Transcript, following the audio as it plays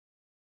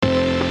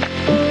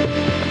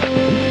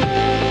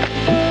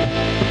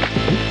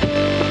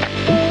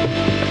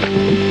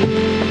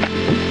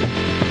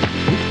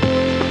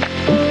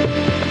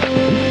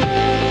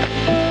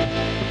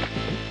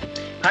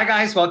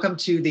guys, welcome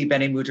to the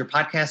Bene Mudra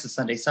podcast, the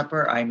Sunday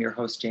Supper. I'm your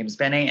host, James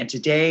Bene, and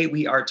today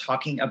we are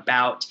talking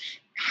about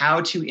how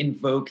to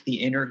invoke the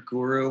inner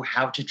guru,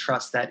 how to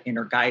trust that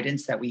inner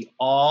guidance that we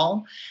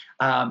all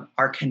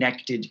are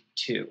connected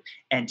to.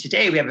 And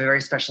today we have a very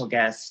special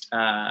guest,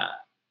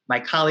 my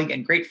colleague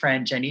and great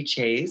friend, Jenny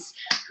Chase,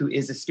 who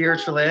is a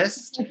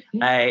spiritualist,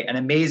 an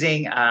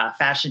amazing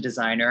fashion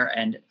designer,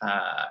 and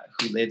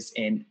who lives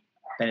in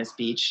Venice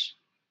Beach,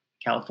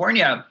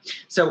 California.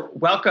 So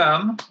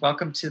welcome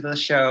to the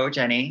show,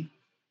 Jenny.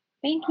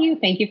 Thank you.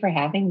 Thank you for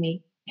having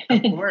me.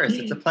 Of course,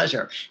 it's a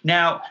pleasure.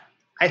 Now,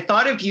 I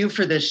thought of you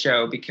for this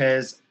show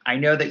because I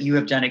know that you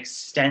have done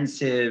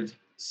extensive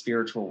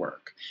spiritual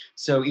work.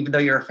 So even though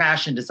you're a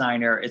fashion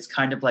designer, it's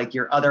kind of like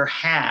your other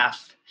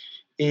half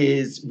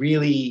is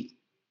really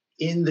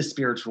in the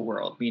spiritual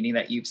world, meaning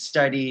that you've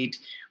studied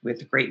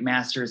with great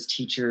masters,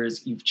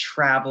 teachers, you've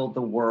traveled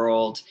the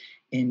world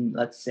in,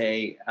 let's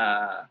say,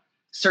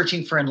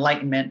 searching for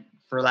enlightenment,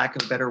 for lack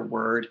of a better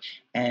word,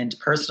 and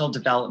personal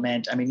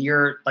development. I mean,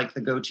 you're like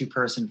the go-to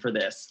person for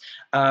this.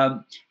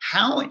 Let's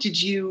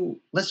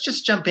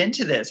just jump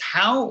into this.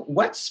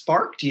 What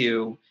sparked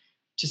you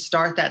to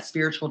start that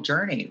spiritual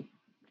journey?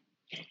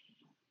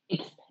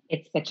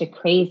 It's such a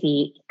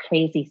crazy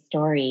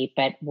story.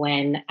 But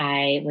when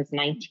I was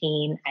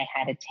 19, I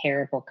had a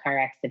terrible car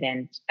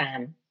accident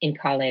in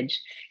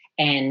college.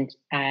 And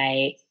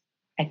I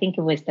think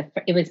it was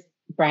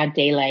broad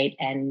daylight,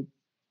 and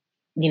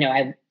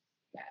I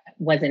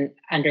wasn't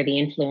under the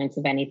influence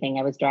of anything.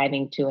 I was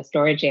driving to a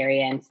storage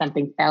area and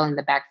something fell in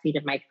the back seat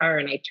of my car,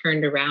 and I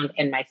turned around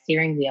and my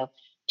steering wheel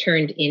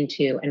turned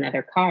into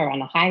another car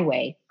on a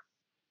highway.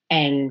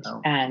 And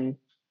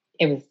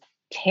it was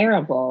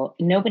terrible.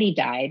 Nobody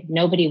died.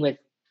 Nobody was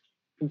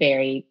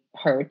very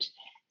hurt.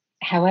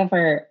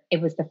 However,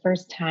 it was the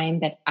first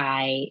time that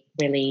I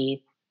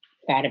really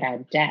thought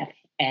about death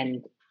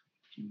and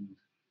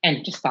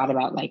just thought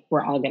about, like,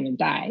 we're all going to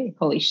die.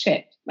 Holy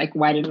shit. Like,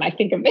 why didn't I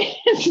think of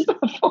this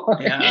before?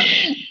 Yeah.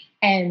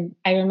 And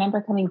I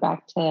remember coming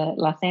back to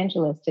Los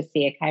Angeles to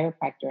see a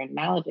chiropractor in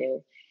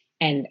Malibu.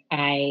 And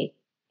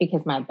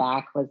because my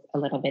back was a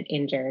little bit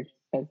injured,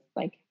 because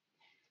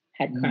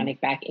had chronic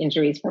back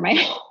injuries for my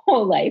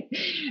whole life.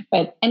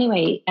 But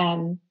anyway,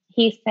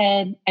 he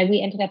said, and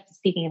we ended up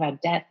speaking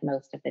about death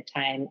most of the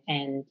time.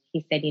 And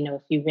he said,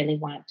 if you really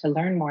want to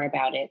learn more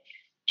about it,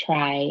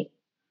 try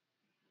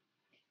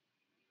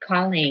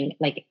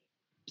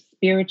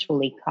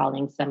spiritually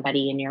calling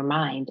somebody in your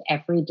mind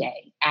every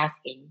day,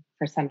 asking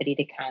for somebody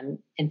to come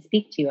and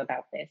speak to you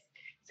about this.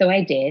 So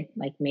I did,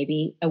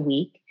 maybe a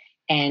week.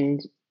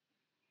 And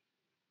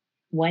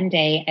one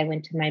day I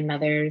went to my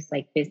mother's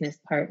business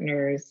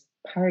partner's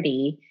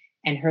party,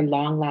 and her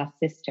long lost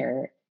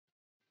sister,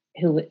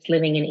 who was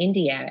living in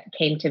India,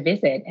 came to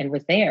visit and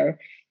was there.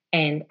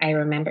 And I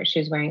remember she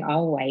was wearing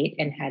all white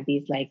and had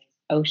these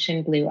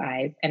ocean blue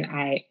eyes. And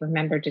I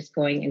remember just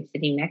going and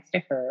sitting next to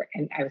her,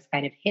 and I was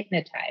kind of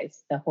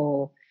hypnotized the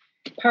whole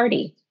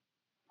party.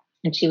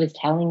 And she was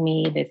telling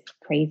me this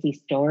crazy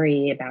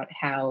story about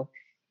how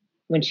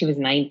when she was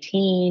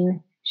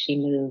 19, she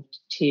moved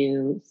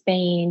to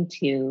Spain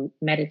to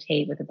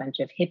meditate with a bunch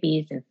of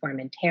hippies in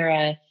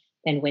Formentera,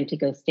 then went to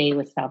go stay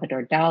with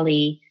Salvador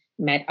Dali,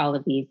 met all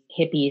of these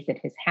hippies at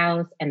his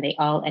house, and they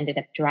all ended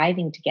up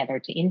driving together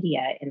to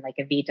India in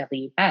a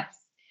VW bus.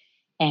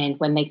 And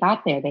when they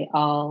got there, they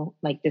all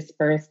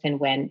dispersed and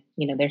went,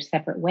 their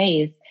separate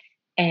ways.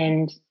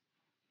 And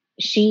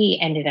she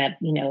ended up,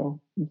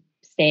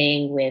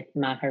 staying with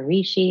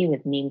Maharishi,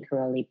 with Neem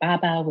Karoli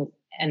Baba, with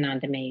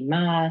Anandamayi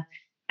Ma,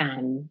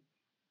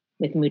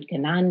 with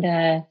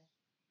Mutgananda,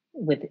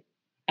 with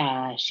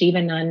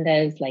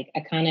Shivanandas,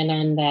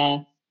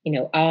 Akanananda,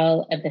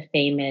 all of the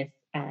famous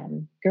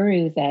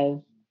gurus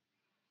of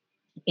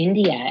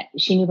India.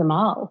 She knew them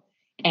all.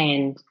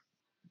 And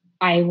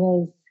I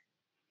was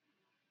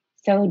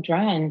so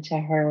drawn to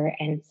her.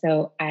 And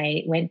so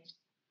I went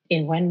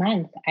in 1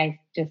 month.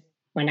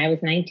 When I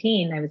was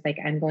 19, I was like,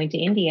 I'm going to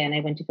India, and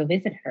I went to go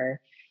visit her.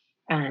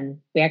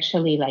 We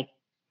actually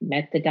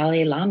met the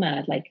Dalai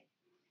Lama,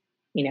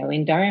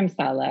 in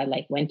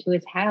Dharamsala, went to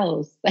his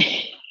house.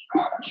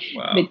 Wow.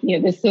 But,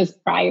 this was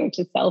prior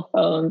to cell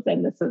phones,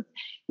 and this was,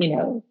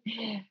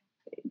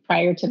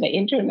 prior to the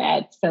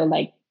internet. So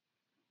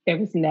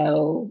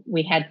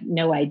we had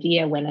no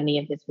idea when any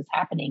of this was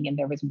happening. And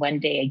there was one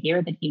day a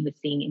year that he was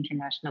seeing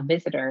international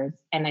visitors.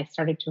 And I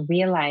started to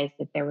realize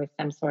that there was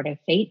some sort of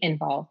fate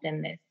involved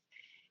in this.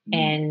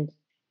 And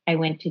I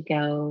went to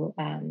go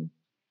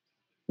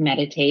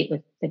meditate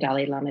with the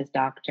Dalai Lama's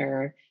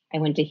doctor. I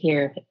went to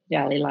hear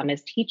Dalai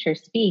Lama's teacher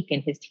speak,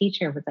 and his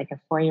teacher was a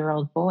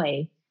 4-year-old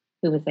boy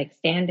who was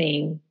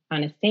standing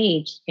on a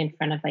stage in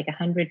front of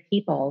 100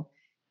 people,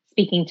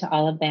 speaking to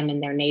all of them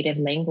in their native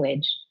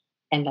language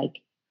and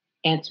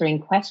answering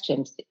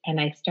questions. And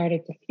I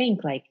started to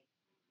think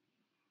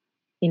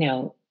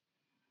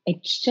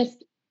it's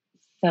just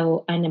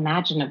so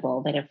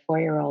unimaginable that a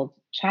 4-year-old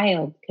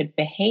child could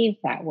behave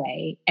that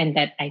way. And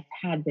that I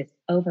had this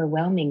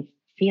overwhelming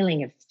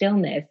feeling of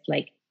stillness,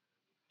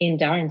 in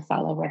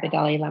Dharamsala, where the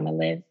Dalai Lama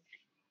lives.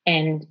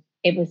 And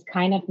it was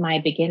kind of my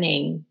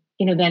beginning.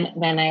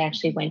 Then I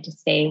actually went to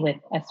stay with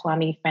a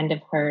Swami friend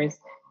of hers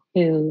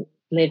who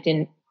lived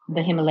in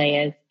the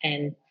Himalayas.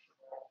 And,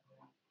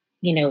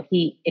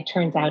 it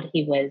turns out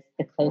he was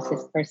the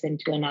closest person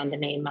to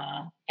Anandamayi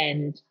Ma.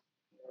 And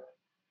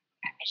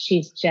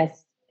he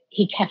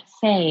kept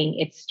saying,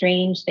 it's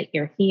strange that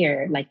you're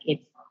here. Like,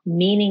 it's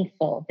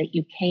meaningful that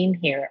you came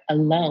here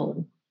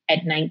alone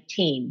at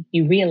 19.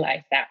 You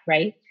realize that,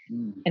 right?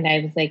 Mm. And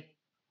I was like,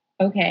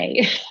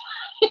 okay.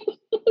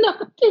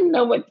 I didn't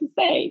know what to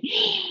say.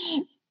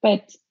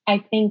 But I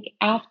think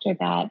after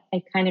that,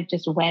 I kind of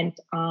just went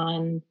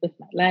on with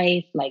my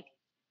life. Like,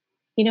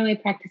 I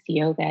practiced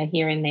yoga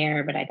here and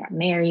there, but I got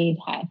married,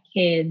 had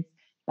kids,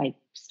 like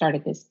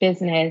started this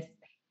business,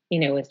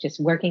 was just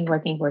working,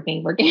 working,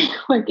 working, working,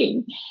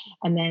 working.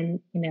 And then,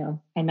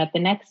 I met the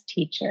next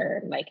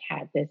teacher, like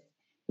had this,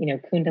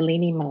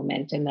 Kundalini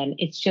moment. And then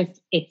it's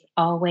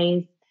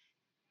always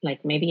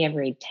like maybe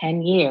every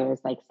 10 years,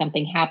 like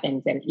something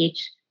happens and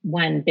each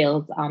one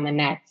builds on the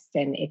next.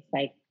 And it's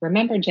like,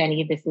 remember,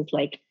 Jenny, this is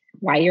like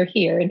why you're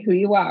here and who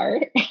you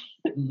are.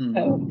 Mm-hmm.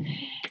 So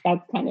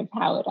that's kind of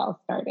how it all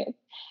started.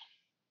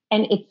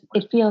 And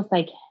it feels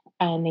like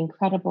an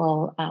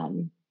incredible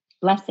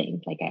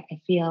blessing. Like I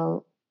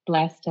feel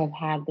blessed to have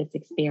had this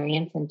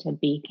experience and to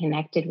be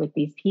connected with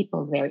these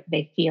people.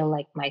 They feel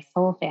like my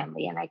soul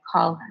family, and I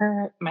call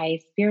her my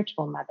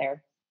spiritual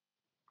mother.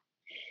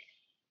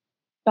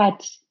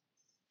 But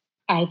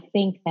I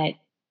think that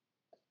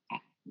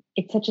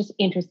it's such an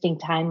interesting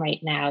time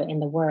right now in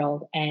the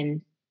world.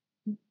 And,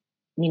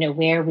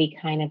 where we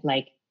kind of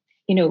like,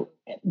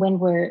 when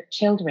we're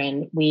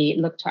children, we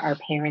look to our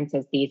parents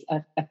as these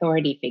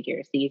authority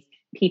figures, these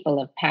people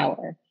of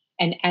power.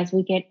 And as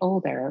we get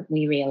older,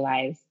 we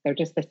realize they're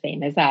just the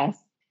same as us,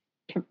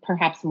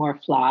 perhaps more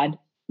flawed,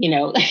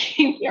 or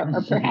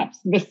perhaps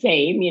the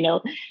same,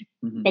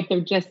 mm-hmm. But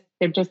they're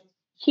just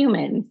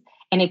humans.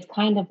 And it's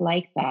kind of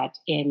like that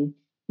in,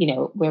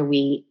 where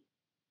we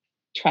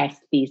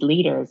trust these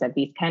leaders of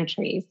these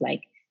countries,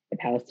 like the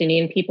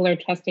Palestinian people are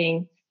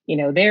trusting,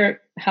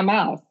 their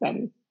Hamas,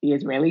 and the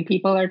Israeli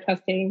people are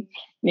trusting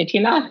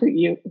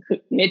Netanyahu.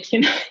 And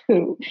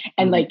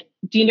mm-hmm. Like,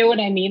 do you know what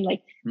I mean? Like,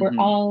 mm-hmm. we're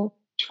all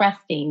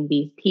trusting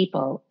these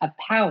people of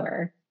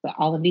power. So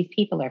all of these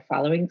people are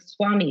following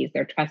swamis,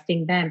 they're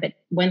trusting them. But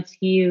once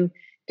you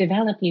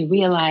develop, you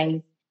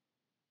realize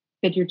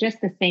that you're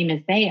just the same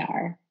as they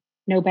are,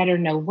 no better,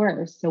 no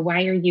worse. So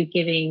why are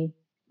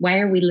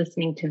we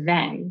listening to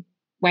them?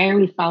 Why are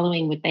we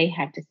following what they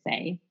have to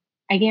say?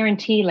 I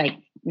guarantee like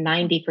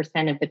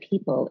 90% of the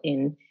people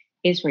in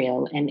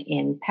Israel and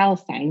in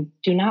Palestine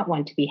do not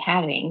want to be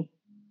having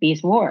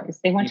these wars.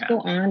 They want to go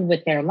on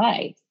with their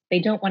lives. They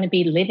don't want to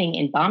be living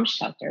in bomb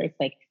shelters,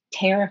 like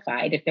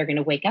terrified if they're going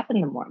to wake up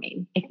in the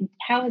morning.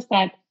 How is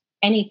that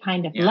any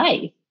kind of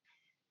life?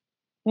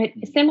 But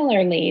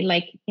similarly,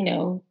 like,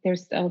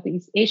 there's all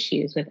these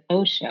issues with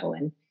Osho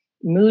and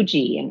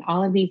Muji and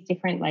all of these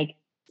different like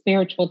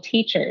spiritual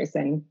teachers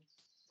and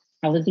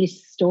all of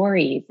these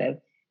stories of,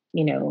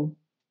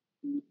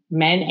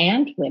 men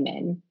and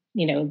women,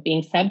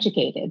 being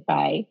subjugated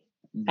by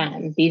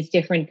these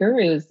different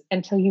gurus,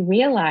 until you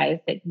realize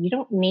that you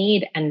don't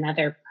need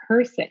another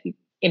person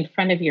in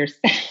front of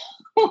yourself.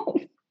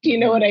 Do you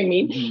know what I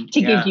mean?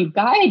 To give you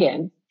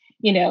guidance.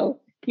 You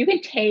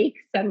can take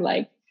some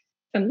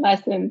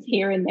lessons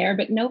here and there,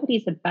 but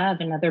nobody's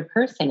above another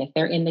person if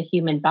they're in the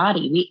human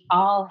body. We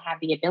all have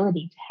the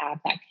ability to have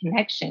that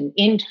connection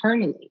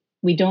internally.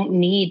 We don't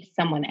need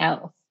someone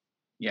else.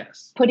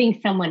 Yes. Putting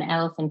someone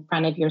else in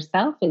front of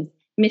yourself is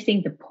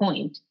missing the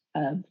point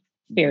of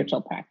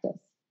spiritual practice.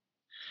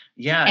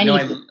 Yeah.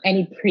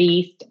 Any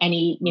priest,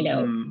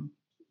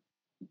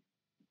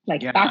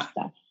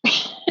 basta.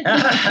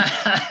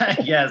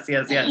 Yes.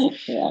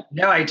 Yeah.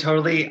 No, I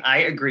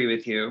agree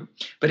with you.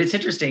 But it's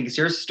interesting because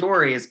your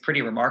story is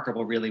pretty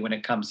remarkable, really, when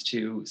it comes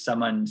to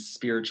someone's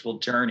spiritual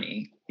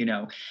journey.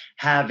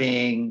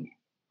 Having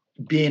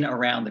been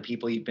around the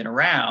people you've been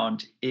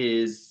around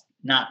is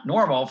not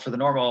normal for the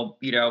normal,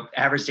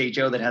 average day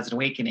Joe that has an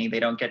awakening.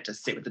 They don't get to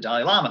sit with the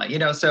Dalai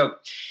Lama, so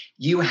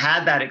you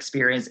had that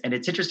experience. And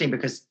it's interesting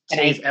because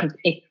today's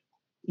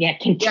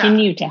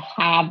continue to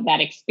have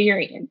that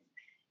experience,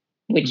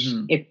 which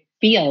it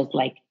feels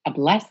like a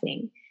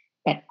blessing.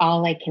 But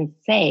all I can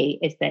say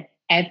is that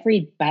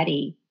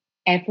everybody,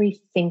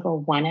 every single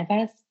one of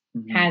us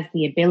has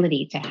the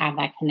ability to have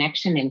that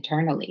connection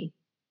internally.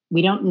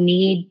 We don't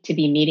need to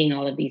be meeting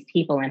all of these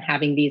people and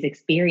having these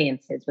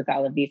experiences with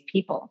all of these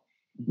people.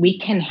 We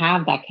can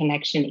have that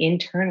connection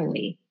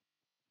internally.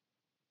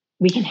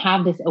 We can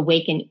have this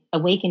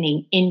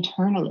awakening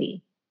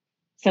internally.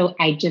 So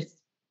I just...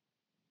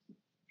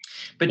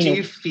 But do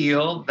you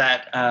feel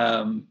that,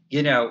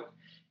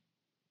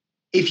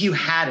 if you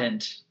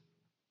hadn't,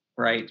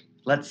 right,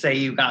 let's say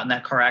you got in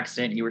that car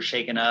accident, you were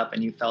shaken up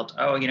and you felt,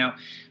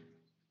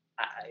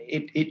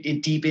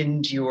 it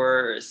deepened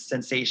your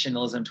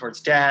sensationalism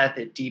towards death.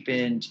 It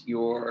deepened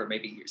your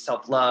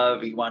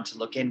self-love. You want to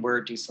look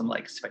inward, do some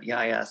like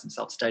svadhyaya, some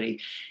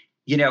self-study.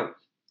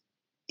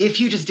 if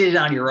you just did it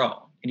on your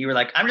own and you were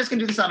like, I'm just going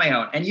to do this on my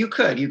own. And you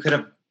could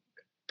have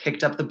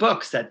picked up the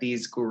books that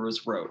these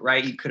gurus wrote,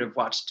 right? You could have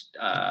watched,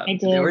 I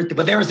did.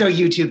 but there was no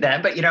YouTube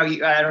then, but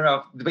I don't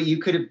know, but you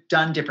could have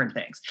done different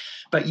things,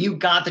 but you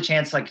got the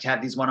chance like to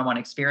have these one-on-one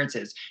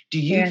experiences. Do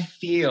you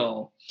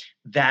feel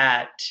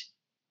that,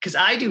 because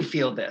I do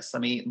feel this,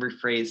 let me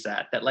rephrase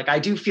that like, I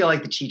do feel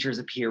like the teachers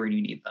appear when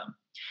you need them.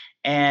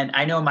 And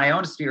I know in my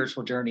own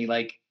spiritual journey,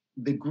 like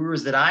the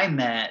gurus that I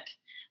met,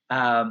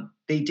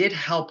 they did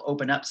help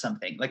open up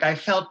something. Like I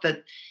felt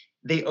that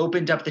they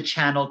opened up the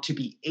channel to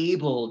be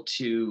able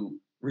to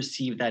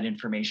receive that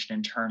information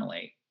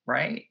internally,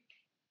 right?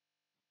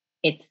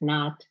 It's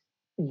not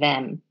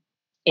them.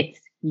 It's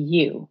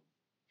you.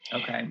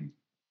 Okay.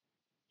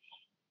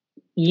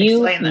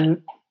 Explain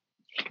that.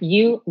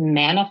 You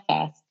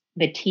manifest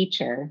the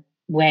teacher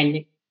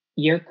when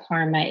your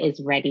karma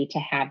is ready to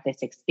have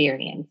this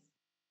experience,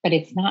 but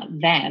it's not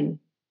them.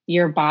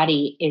 Your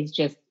body is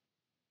just,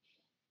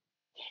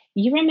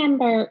 you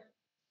remember,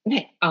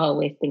 I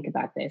always think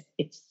about this.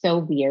 It's so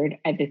weird.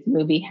 This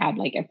movie had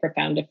like a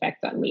profound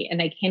effect on me,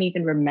 and I can't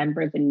even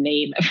remember the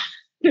name of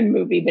the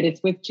movie, but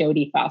it's with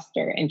Jodie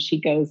Foster, and she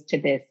goes to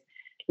this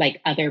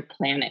like other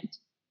planet.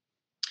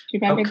 Do you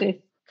remember this?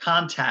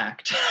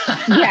 Contact.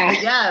 Yeah.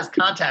 Yes,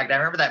 Contact. I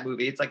remember that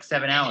movie. It's like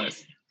 7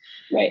 hours.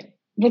 Right.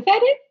 Was that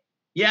it?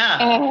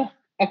 Yeah.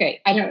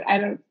 Okay. I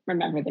don't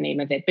remember the name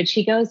of it, but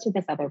she goes to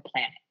this other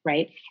planet,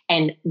 right?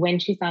 And when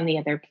she's on the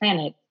other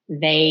planet,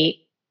 they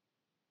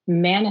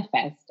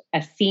manifest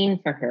a scene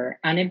for her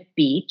on a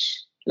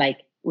beach, like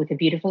with a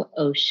beautiful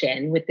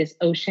ocean, with this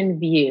ocean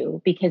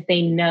view, because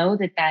they know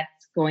that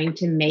that's going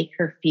to make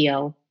her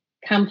feel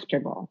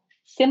comfortable.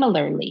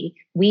 Similarly,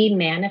 we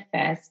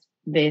manifest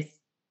this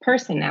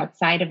person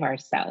outside of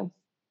ourselves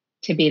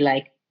to be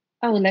like,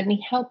 oh, let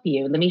me help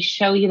you. Let me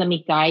show you. Let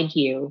me guide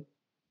you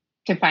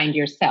to find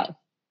yourself.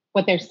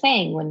 What they're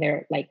saying when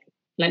they're like,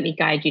 let me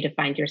guide you to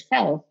find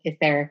yourself, is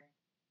they're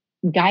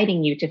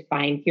guiding you to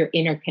find your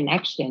inner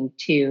connection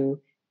to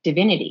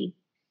divinity.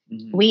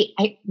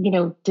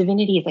 Mm-hmm.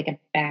 Divinity is like a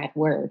bad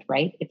word,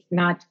 right? It's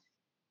not,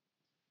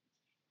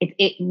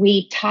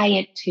 we tie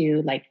it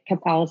to like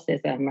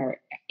Catholicism or,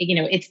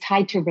 it's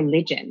tied to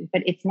religion,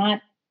 but it's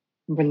not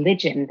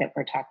religion that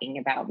we're talking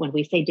about. When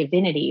we say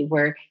divinity,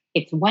 where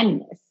it's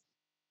oneness.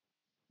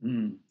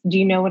 Mm. Do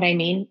you know what I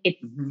mean? It's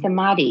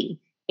samadhi.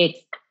 It's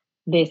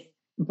this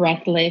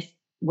breathless,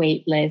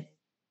 weightless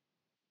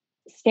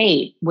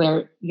state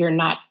where you're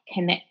not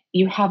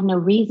you have no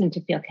reason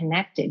to feel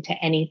connected to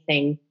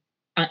anything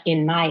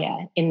in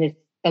Maya, in this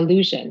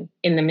illusion,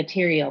 in the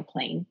material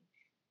plane.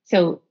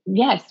 So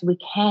yes, we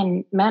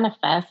can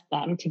manifest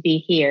them to be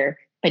here,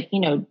 but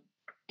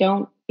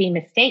don't be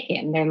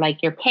mistaken. They're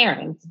like your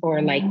parents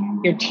or like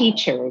your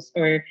teachers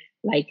or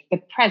like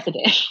the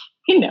president.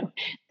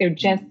 They're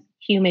just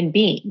human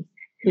beings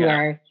who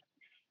are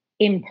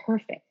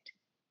imperfect.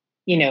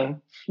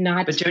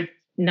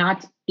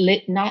 Not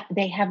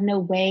they have no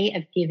way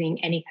of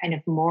giving any kind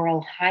of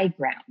moral high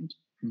ground.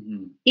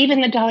 Mm-hmm.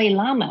 Even the Dalai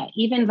Lama,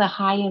 even the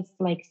highest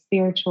like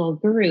spiritual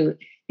guru,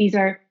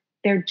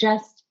 they're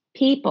just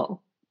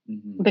people.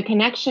 Mm-hmm. The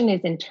connection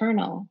is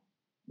internal.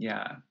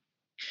 Yeah.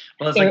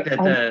 Well, it's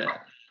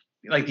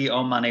like the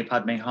Om Mani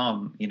Padme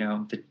Hum,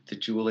 the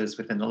jewel is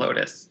within the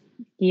lotus.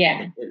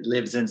 Yeah. It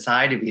lives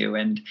inside of you.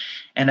 And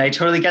I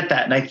totally get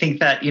that. And I think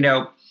that,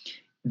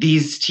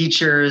 these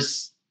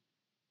teachers,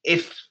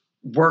 if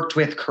worked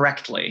with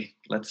correctly,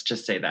 let's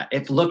just say that,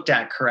 if looked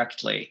at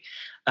correctly,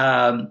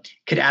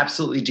 could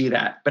absolutely do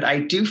that. But I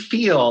do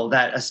feel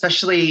that,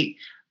 especially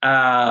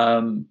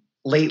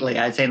lately,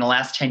 I'd say in the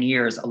last 10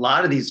 years, a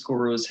lot of these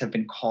gurus have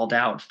been called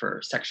out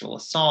for sexual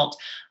assault.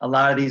 A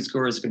lot of these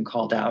gurus have been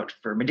called out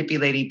for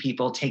manipulating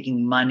people,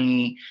 taking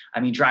money,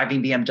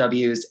 driving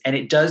BMWs. And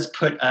it does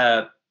put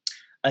a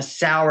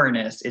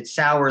sourness. It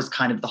sours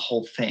kind of the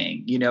whole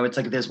thing. It's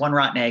like if there's one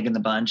rotten egg in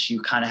the bunch,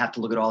 you kind of have to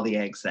look at all the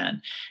eggs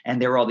then.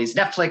 And there were all these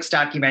Netflix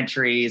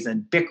documentaries,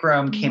 and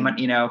Bikram came,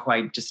 who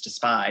I just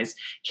despise,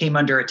 came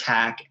under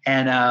attack.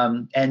 And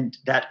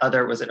that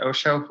other, was it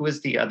Osho? Who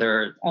was the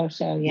other?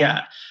 Osho, yeah.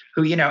 Yeah.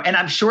 Who, and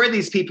I'm sure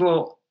these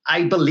people,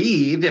 I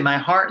believe in my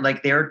heart,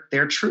 like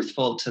they're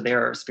truthful to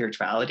their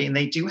spirituality, and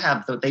they do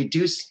have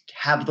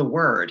the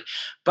word,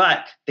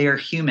 but they are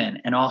human,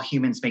 and all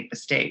humans make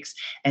mistakes.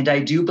 And I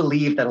do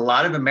believe that a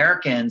lot of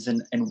Americans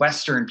and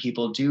Western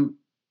people do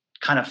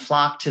kind of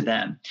flock to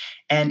them.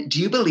 And do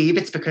you believe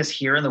it's because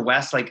here in the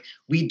West, like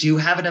we do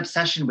have an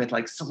obsession with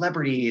like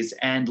celebrities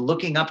and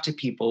looking up to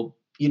people?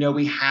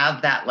 We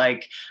have that,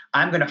 like,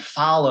 I'm going to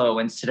follow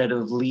instead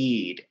of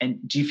lead.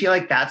 And do you feel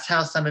like that's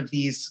how some of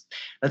these,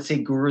 let's say,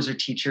 gurus or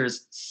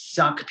teachers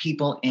suck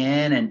people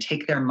in and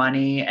take their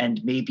money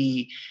and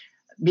maybe,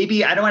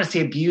 I don't want to say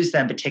abuse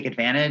them, but take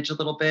advantage a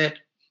little bit?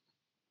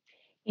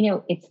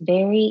 It's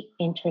very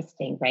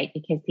interesting, right?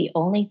 Because the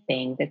only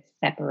thing that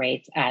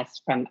separates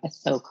us from a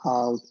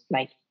so-called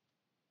like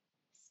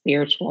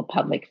spiritual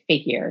public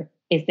figure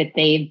is that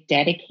they've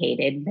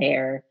dedicated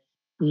their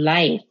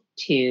life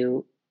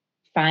to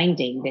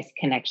finding this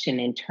connection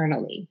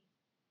internally.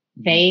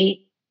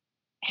 They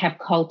have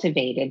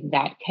cultivated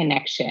that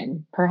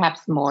connection,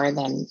 perhaps more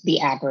than the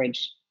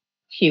average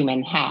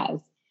human has.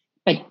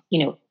 But,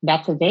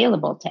 that's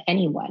available to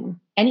anyone.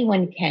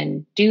 Anyone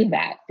can do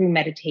that through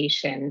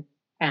meditation,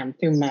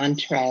 through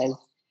mantras,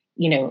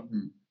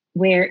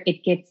 where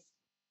it gets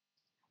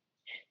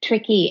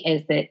tricky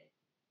is that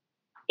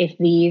if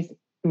these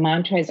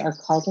mantras are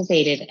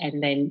cultivated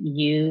and then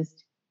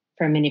used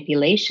for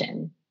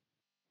manipulation,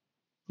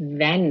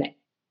 then,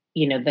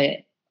 the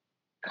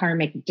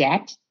karmic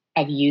debt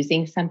of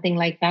using something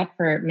like that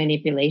for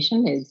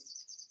manipulation is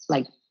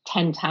like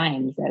 10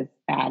 times as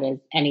bad as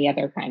any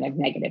other kind of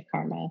negative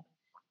karma.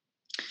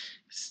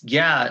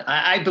 Yeah,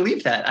 I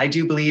believe that. I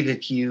do believe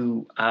if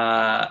you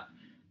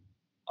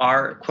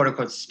are quote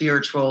unquote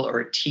spiritual or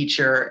a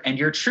teacher and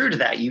you're true to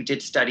that, you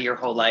did study your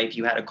whole life,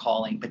 you had a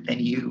calling, but then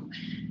you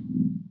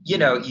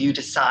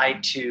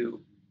decide to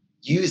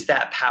use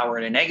that power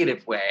in a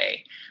negative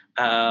way.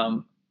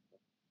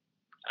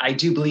 I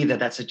do believe that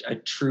that's a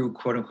true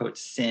quote unquote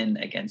sin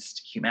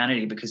against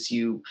humanity, because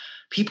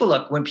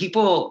when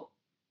people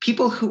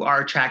who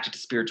are attracted to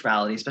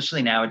spirituality,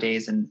 especially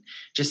nowadays, and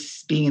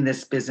just being in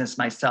this business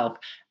myself,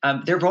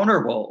 they're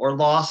vulnerable or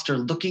lost or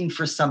looking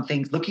for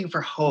something, looking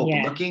for hope,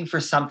 looking for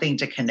something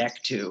to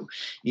connect to,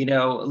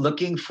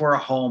 looking for a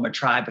home, a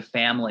tribe, a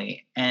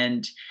family.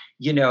 And,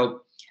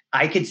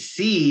 I could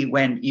see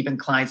when even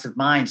clients of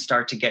mine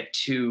start to get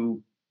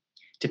too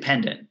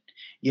dependent,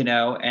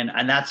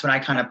 and that's when I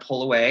kind of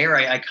pull away, or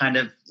I kind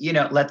of,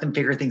 let them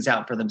figure things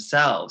out for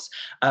themselves.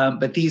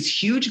 But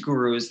these huge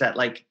gurus that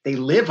they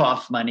live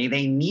off money,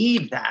 they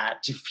need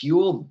that to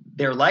fuel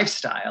their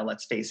lifestyle.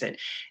 Let's face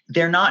it.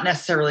 They're not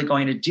necessarily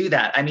going to do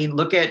that. I mean,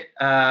 look at,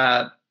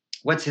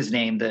 what's his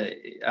name?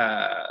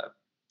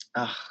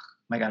 Oh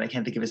my God, I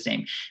can't think of his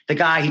name. The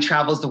guy, he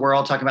travels the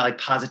world talking about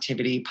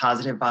positivity,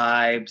 positive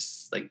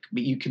vibes.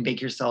 You can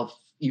make yourself,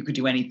 you could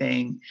do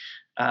anything.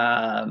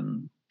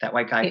 That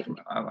white guy,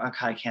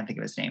 I can't think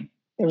of his name.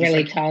 The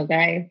really tall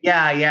guy?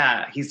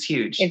 Yeah, he's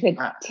huge. Is it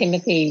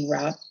Timothy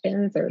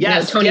Robbins or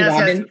Tony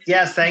Robbins?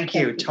 Yes, thank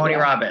you. Tony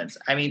Robbins.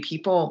 I mean,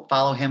 people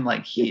follow him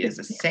like he is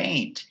a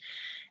saint.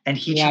 And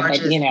he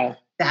charges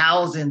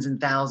thousands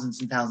and thousands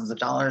and thousands of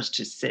dollars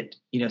to sit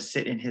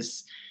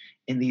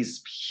in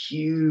these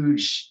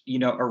huge,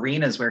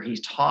 arenas where he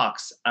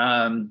talks.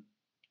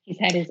 He's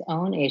had his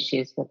own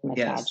issues with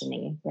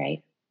misogyny,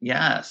 right?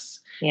 Yes.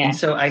 Yeah. And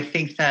so I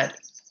think that,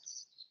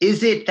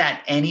 is it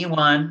that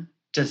anyone,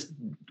 just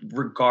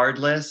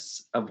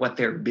regardless of what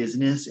their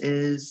business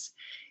is,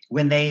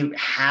 when they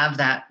have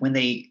that, when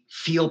they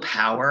feel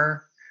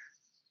power,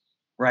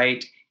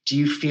 right? Do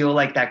you feel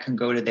like that can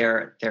go to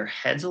their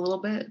heads a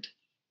little bit?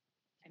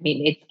 I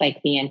mean, it's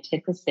like the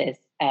antithesis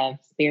of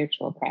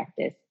spiritual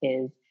practice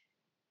is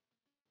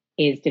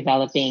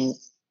developing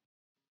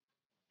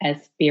a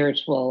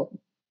spiritual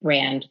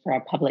brand for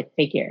a public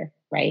figure,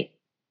 right?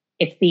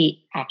 It's the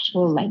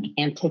actual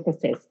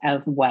antithesis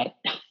of what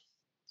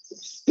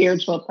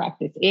spiritual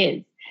practice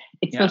is.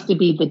 It's supposed to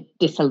be the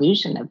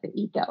dissolution of the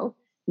ego,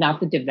 not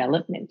the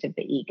development of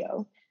the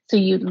ego. So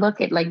you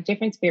look at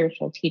different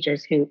spiritual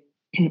teachers who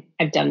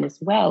have done this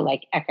well,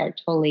 like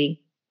Eckhart Tolle,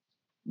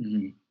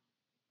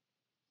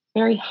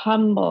 very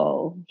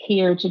humble,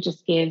 here to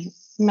just give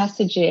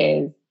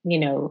messages,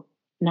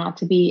 not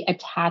to be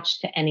attached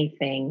to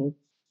anything,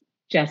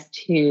 just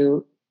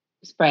to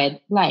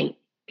spread light,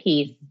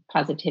 peace,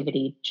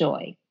 positivity,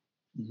 joy.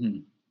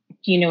 Do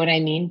you know what I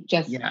mean?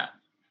 Just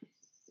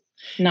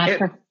not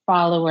for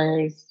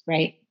followers,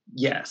 right?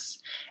 Yes.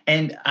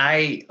 And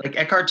I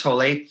Eckhart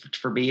Tolle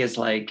for me is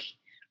like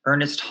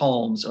Ernest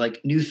Holmes, or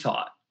New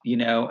Thought,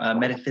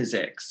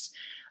 metaphysics.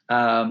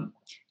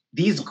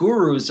 These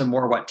gurus are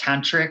more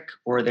tantric,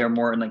 or they're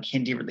more in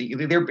Hindi.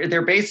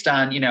 They're based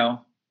on,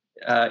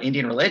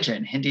 Indian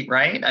religion, Hindi,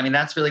 right? I mean,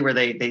 that's really where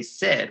they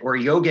sit, or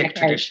yogic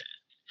tradition.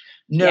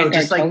 No,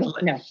 just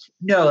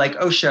no, like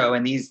Osho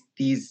and these.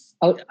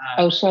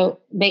 Osho,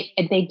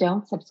 they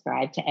don't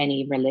subscribe to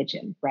any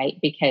religion, right?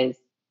 Because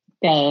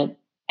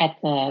at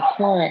the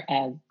core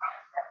of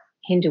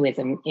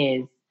Hinduism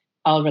is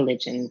all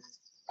religions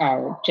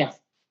are just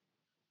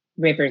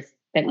rivers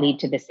that lead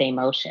to the same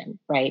ocean,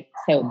 right?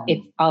 So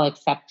it's all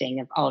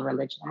accepting of all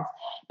religions.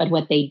 But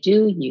what they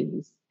do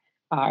use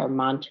are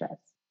mantras.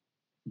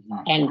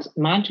 And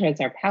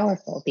mantras are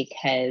powerful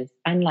because,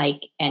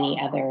 unlike any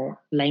other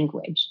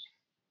language,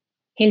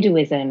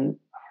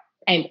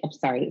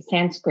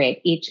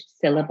 Sanskrit, each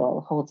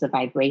syllable holds a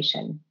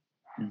vibration.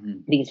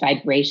 These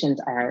vibrations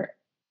are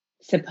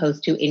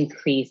supposed to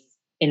increase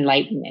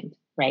enlightenment,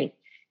 right?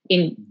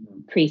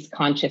 Increase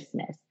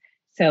consciousness.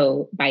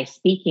 So by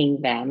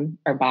speaking them,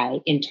 or by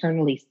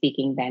internally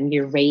speaking them,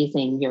 you're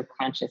raising your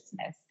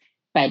consciousness.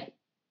 But,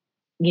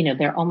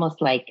 they're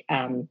almost like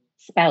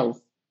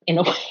spells in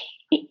a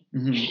way.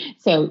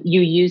 So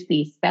you use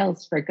these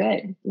spells for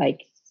good.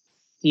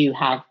 You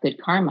have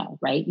good karma,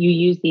 right? You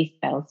use these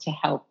spells to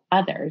help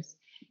others.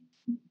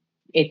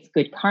 It's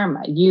good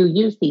karma. You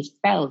use these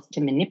spells to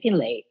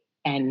manipulate,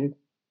 and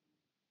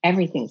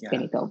everything's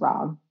going to go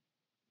wrong.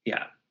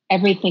 Yeah.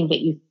 everything that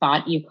you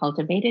thought you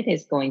cultivated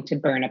is going to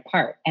burn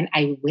apart. And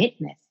I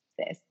witnessed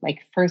this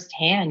like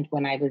firsthand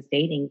when I was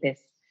dating this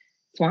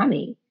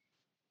Swami.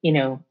 You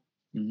know,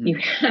 you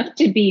have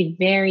to be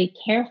very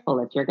careful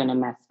if you're going to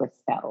mess with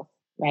spells,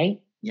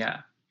 right?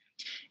 Yeah.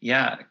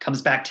 Yeah. It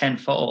comes back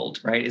tenfold,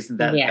 right? Isn't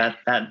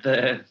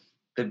that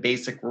the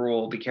basic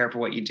rule? Be careful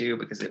what you do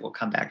because it will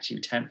come back to you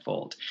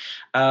tenfold.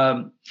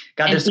 God,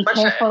 and there's be so much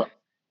careful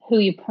who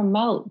you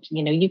promote.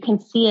 You know, you can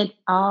see it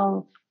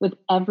all with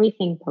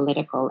everything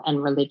political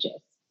and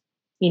religious.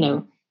 You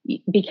know,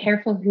 be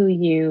careful who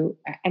you,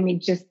 I mean,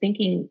 just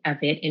thinking of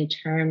it in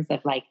terms of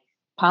like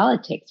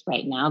politics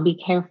right now, be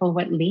careful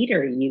what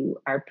leader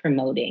you are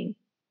promoting.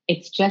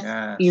 It's just,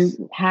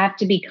 you have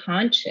to be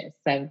conscious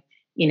of,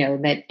 you know,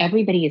 that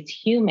everybody is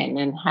human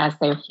and has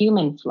their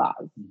human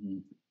flaws.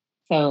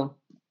 So,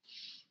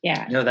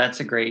 yeah. No, that's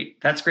great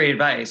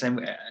advice.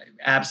 And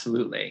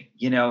absolutely,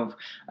 you know,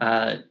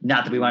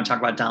 not that we want to talk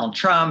about Donald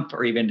Trump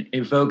or even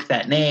evoke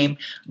that name,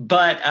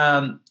 but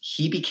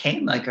he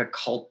became like a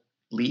cult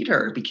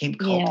leader, became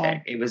cultic.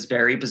 Yeah. It was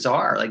very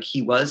bizarre. Like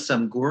he was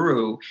some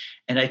guru.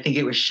 And I think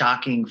it was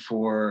shocking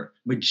for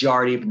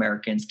majority of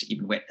Americans to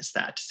even witness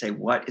that, to say,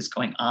 what is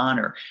going on?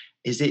 Or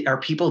are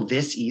people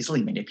this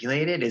easily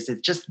manipulated? Is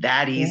it just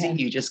that easy? Yeah.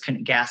 You just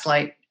couldn't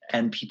gaslight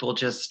and people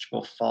just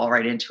will fall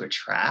right into a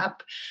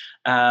trap.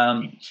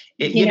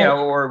 You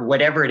know, or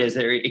whatever it is,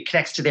 it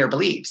connects to their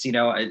beliefs, you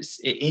know,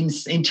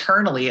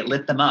 internally it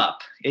lit them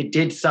up. It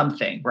did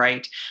something,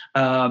 right?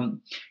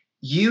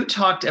 You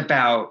talked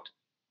about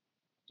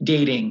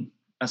dating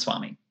a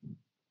Swami.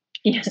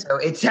 Yeah. So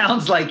it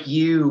sounds like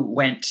you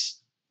went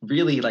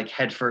really like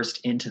headfirst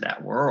into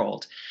that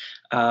world.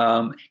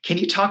 Can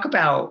you talk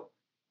about,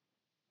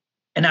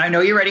 and I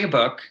know you're writing a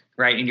book,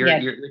 right? And you're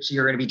going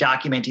to be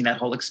documenting that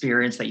whole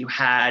experience that you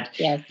had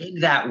in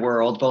that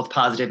world, both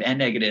positive and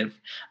negative.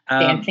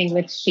 Dancing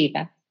with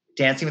Shiva.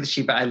 Dancing with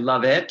Shiva. I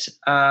love it.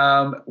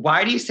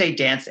 Why do you say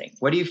dancing?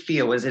 What do you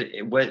feel? Was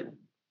it, what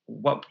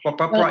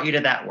brought you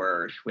to that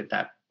word with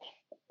that?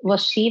 Well,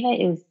 Shiva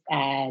is,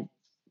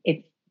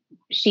 it's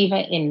Shiva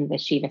in the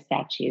Shiva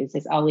statues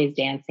is always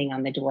dancing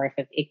on the dwarf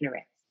of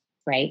ignorance,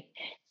 right?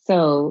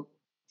 So,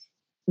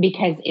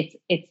 because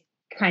it's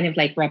kind of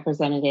like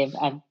representative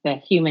of the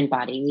human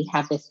body. We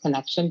have this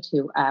connection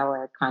to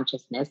our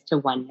consciousness, to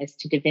oneness,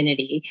 to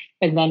divinity,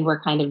 but then we're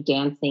kind of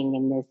dancing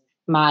in this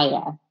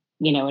Maya,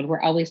 you know, and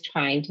we're always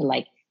trying to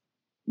like,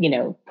 you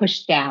know,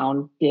 push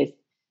down this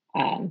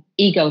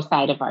ego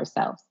side of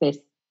ourselves, this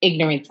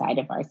ignorant side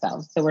of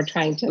ourselves. So we're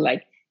trying to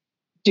like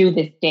do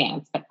this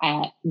dance. But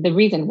the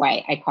reason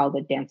why I called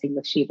it Dancing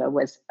with Shiva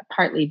was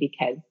partly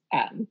because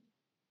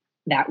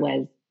that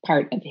was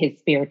part of his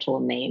spiritual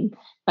name,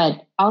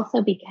 but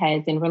also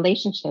because in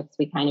relationships,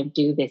 we kind of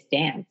do this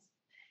dance.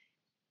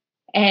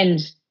 And,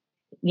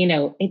 you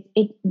know,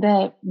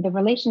 the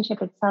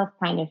relationship itself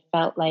kind of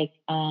felt like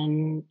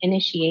an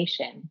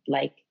initiation,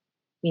 like,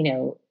 you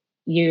know,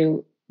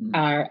 you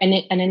are an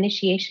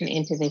initiation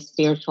into this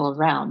spiritual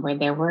realm where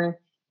there were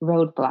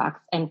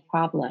roadblocks and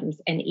problems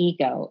and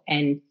ego.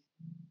 And,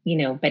 you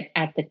know, but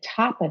at the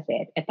top of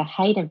it, at the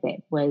height of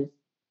it was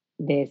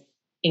this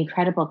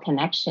incredible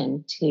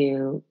connection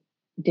to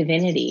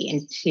divinity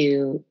and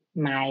to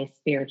my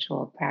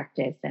spiritual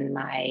practice and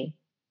my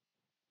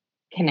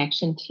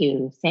connection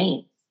to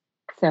saints.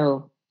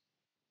 So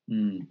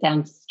it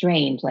sounds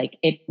strange, like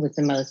it was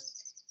the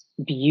most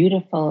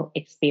beautiful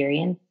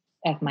experience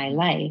of my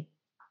life,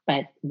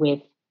 but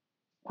with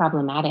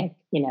problematic,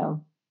 you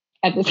know,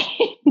 at the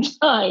same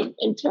time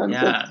in terms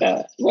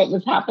of what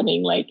was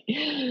happening, like,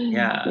 you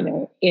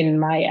know, in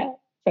Maya.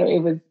 So it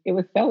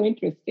was so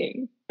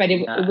interesting. But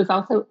it was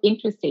also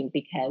interesting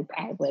because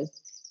I was,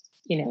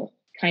 you know,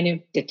 kind of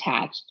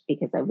detached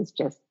because I was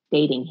just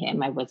dating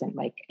him. I wasn't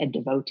like a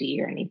devotee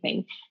or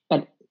anything,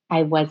 but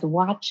I was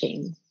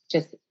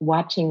just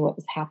watching what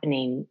was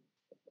happening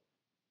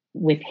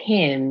with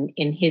him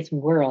in his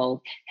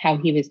world, how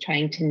he was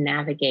trying to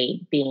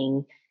navigate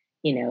being,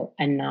 you know,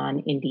 a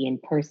non-Indian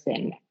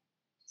person,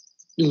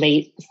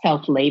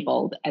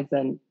 self-labeled as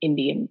an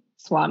Indian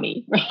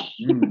Swami, right?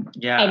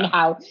 And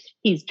how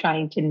he's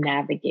trying to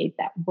navigate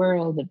that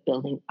world of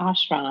building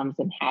ashrams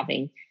and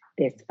having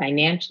this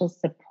financial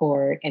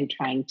support and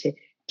trying to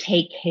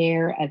take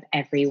care of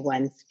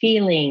everyone's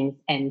feelings.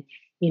 And,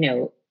 you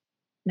know,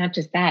 not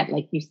just that,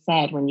 like you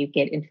said, when you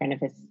get in front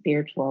of a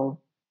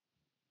spiritual,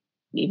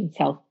 even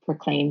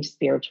self-proclaimed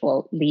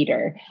spiritual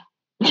leader,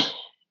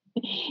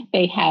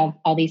 they have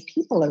all these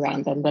people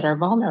around them that are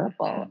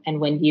vulnerable. And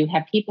when you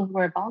have people who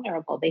are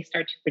vulnerable, they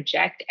start to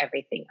project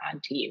everything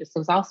onto you. So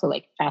it's also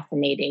like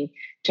fascinating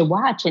to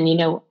watch. And, you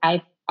know,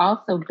 I've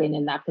also been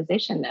in that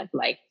position of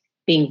like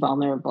being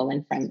vulnerable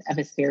in front of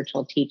a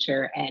spiritual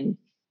teacher and,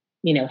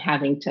 you know,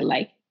 having to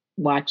like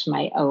watch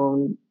my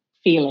own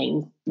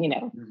feelings, you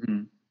know,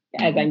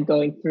 as I'm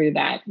going through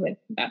that with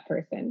that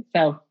person.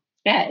 So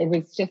yeah, it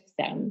was just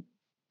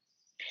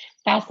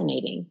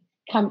fascinating.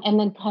 And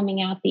then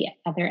coming out the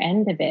other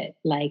end of it,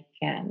 like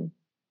kind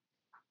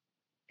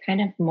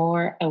of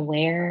more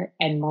aware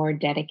and more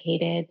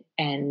dedicated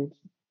and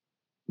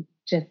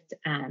just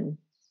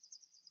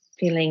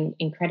feeling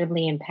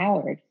incredibly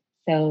empowered.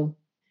 So,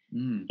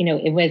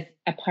 it was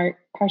a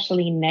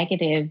partially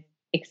negative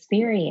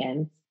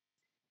experience.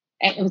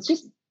 And it was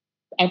just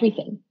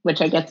everything,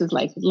 which I guess is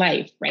like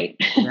life, right?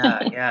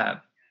 Yeah.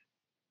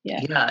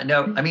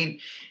 No, I mean,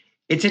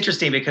 it's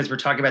interesting because we're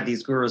talking about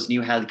these gurus and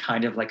you had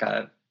kind of like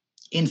a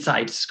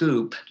inside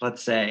scoop,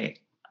 let's say,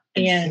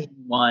 and seeing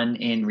one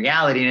in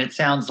reality. And it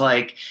sounds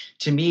like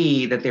to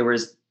me that there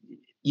was,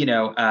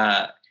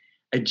 a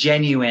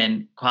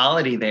genuine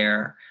quality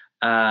there.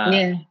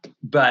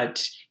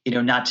 But,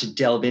 not to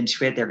delve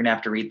into it, they're going to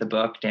have to read the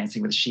book,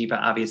 Dancing with Shiva,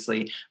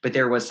 obviously. But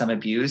there was some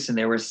abuse and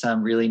there were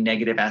some really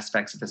negative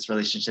aspects of this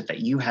relationship that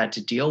you had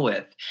to deal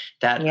with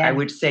that I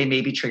would say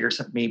maybe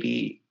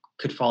maybe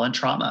could fall in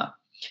trauma.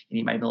 And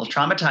you might be a little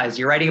traumatized.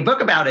 You're writing a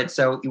book about it.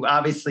 So you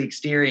obviously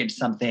experienced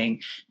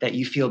something that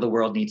you feel the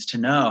world needs to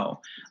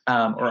know.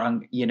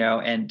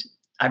 And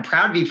I'm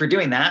proud of you for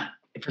doing that,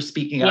 for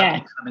speaking up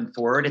and coming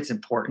forward. It's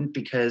important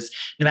because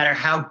no matter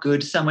how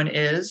good someone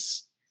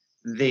is,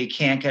 they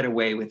can't get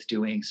away with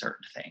doing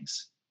certain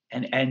things.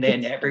 And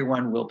then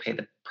everyone will pay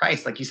the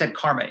price. Like you said,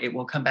 karma, it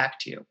will come back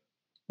to you.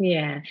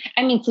 Yeah.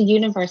 I mean, it's a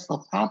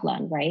universal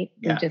problem, right?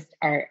 Yeah. We just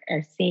are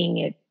seeing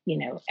it,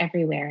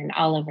 everywhere and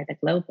all over the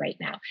globe right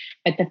now.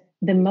 But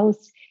the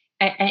most,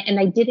 and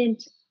I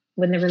didn't,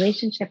 when the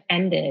relationship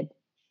ended,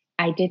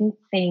 I didn't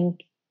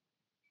think,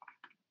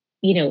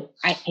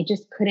 I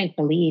just couldn't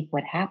believe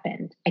what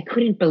happened. I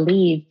couldn't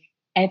believe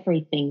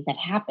everything that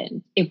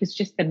happened. It was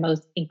just the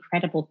most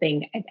incredible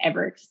thing I've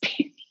ever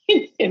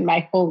experienced in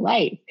my whole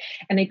life.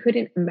 And I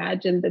couldn't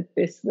imagine that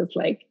this was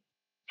like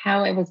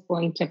how I was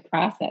going to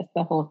process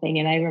the whole thing.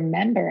 And I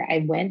remember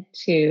I went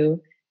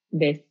to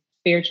this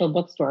spiritual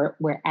bookstore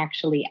where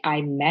actually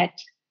I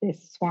met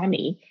this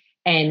Swami,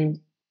 and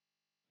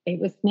it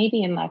was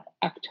maybe in like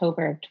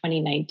October of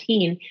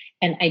 2019.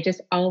 And I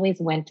just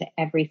always went to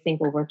every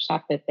single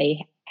workshop that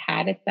they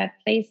had at that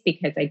place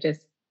because I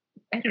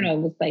don't know, it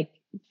was like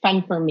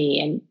fun for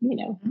me and,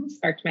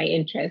 sparked my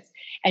interest.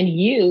 And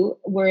you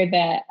were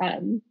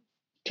the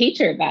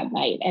teacher that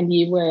night and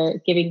you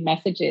were giving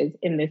messages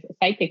in this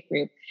psychic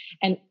group.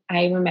 And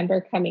I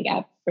remember coming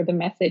up for the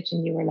message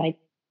and you were like,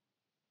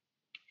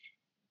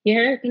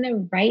 "You're going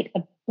to write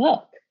a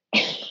book."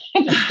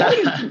 And I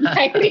started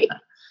writing.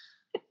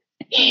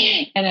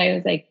 And I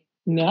was like,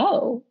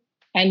 "No."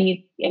 And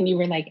you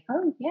were like,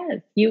 "Oh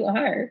yes, you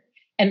are."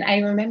 And I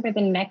remember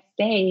the next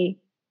day,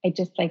 I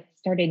just like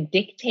started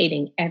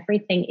dictating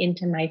everything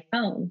into my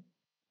phone.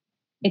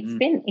 It's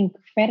been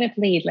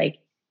incredibly like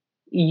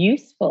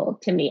useful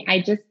to me.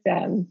 I just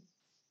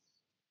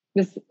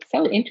was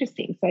so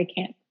interesting. So I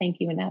can't thank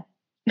you enough.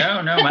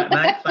 No,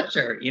 my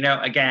pleasure.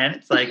 Again,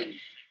 it's like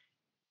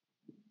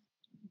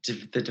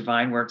the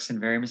divine works in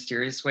very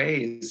mysterious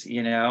ways,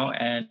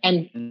 and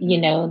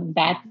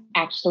that's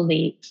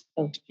actually.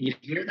 Oh, you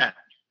hear that?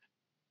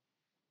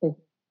 Oh,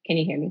 can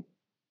you hear me?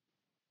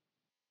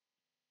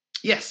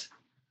 Yes.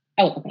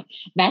 Oh, okay.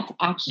 That's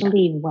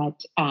actually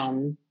what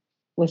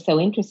was so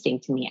interesting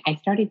to me. I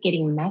started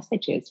getting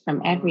messages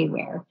from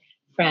everywhere,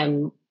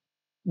 from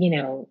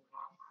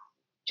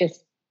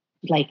just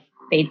like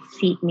they'd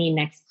seat me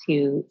next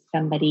to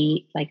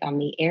somebody like on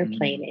the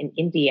airplane in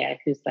India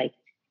who's like,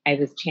 I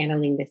was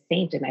channeling the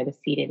saint and I was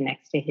seated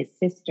next to his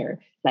sister.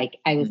 Like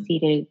I was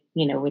seated,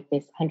 with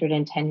this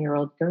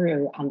 110-year-old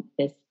guru on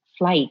this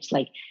flight,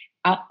 like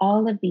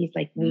all of these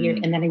like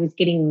weird. And then I was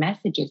getting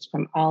messages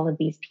from all of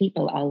these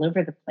people all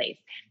over the place.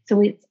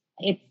 So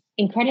it's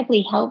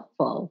incredibly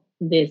helpful,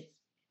 these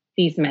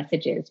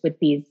messages with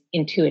these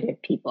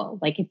intuitive people.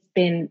 Like it's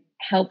been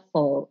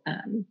helpful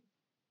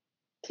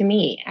to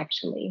me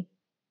actually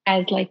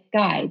as like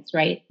guides,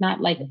 right?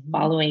 Not like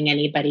following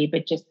anybody,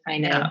 but just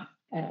kind of,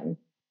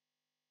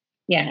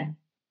 it's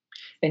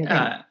been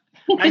great.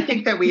 I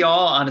think that we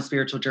all on a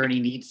spiritual journey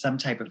need some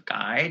type of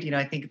guide.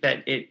 I think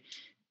that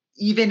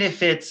even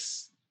if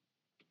it's,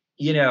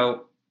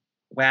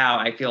 wow,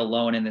 I feel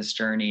alone in this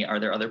journey. Are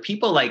there other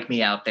people like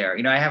me out there?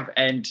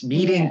 And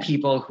meeting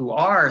people who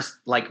are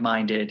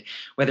like-minded,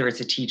 whether it's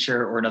a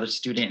teacher or another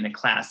student in a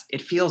class,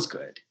 it feels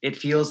good. It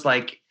feels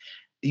like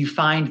you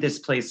find this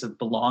place of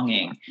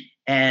belonging.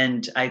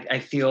 And I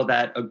feel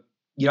that,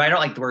 I don't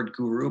like the word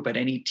guru, but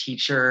any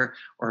teacher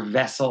or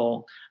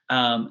vessel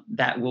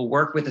that will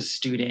work with a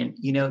student,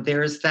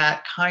 there's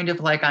that kind of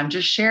like, I'm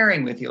just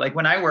sharing with you. Like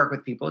when I work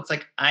with people, it's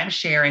like, I'm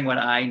sharing what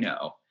I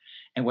know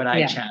and what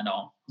I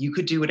channel. You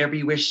could do whatever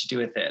you wish to do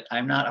with it.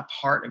 I'm not a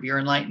part of your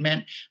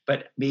enlightenment,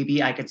 but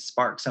maybe I could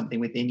spark something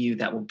within you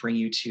that will bring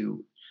you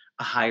to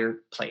a higher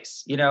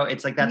place.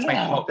 It's like, that's my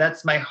hope.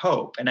 That's my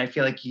hope. And I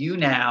feel like you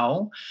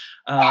now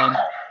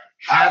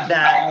have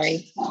that.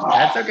 Sorry.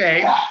 That's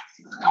okay.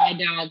 My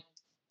dog.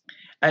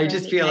 I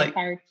just feel like,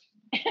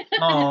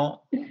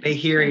 oh, they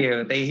hear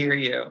you. They hear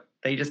you.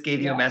 They just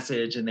gave you a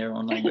message in their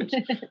own language.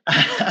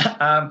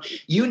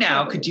 You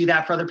now could do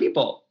that for other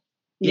people.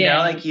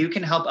 Like you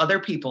can help other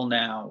people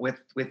now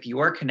with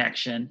your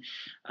connection.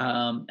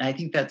 I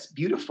think that's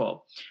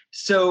beautiful.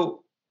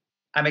 So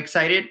I'm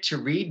excited to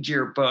read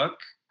your book.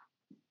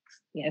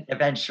 Yes.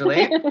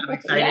 Eventually. I'm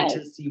excited Yes.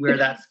 to see where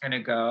that's going to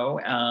go.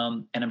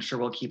 And I'm sure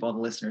we'll keep all the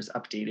listeners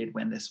updated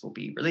when this will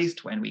be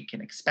released, when we can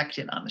expect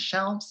it on the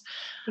shelves.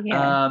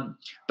 Yeah.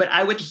 But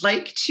I would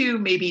like to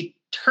maybe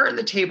turn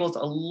the tables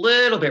a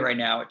little bit right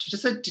now to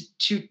just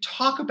to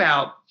talk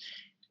about,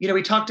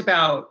 we talked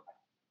about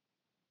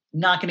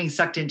not getting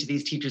sucked into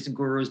these teachers and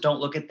gurus. Don't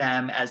look at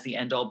them as the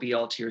end all be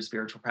all to your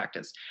spiritual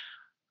practice.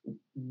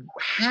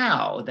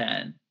 How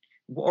then?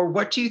 Or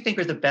what do you think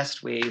are the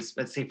best ways,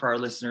 let's say for our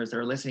listeners that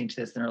are listening to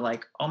this and are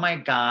like, oh my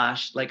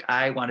gosh, like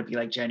I want to be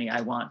like Jenny.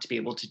 I want to be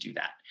able to do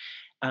that.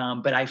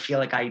 But I feel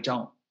like I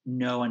don't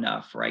know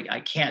enough, or I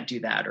can't do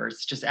that, or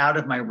it's just out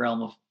of my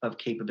realm of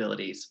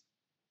capabilities.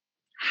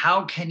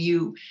 How can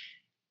you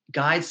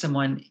guide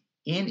someone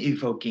in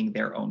evoking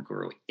their own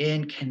guru,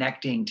 in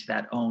connecting to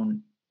their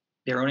own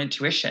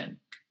intuition?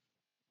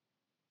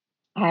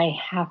 I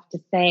have to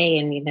say,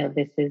 and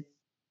this is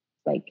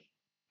like,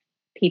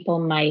 people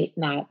might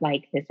not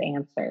like this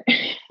answer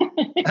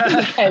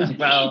because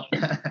Well,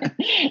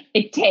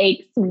 it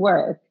takes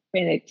work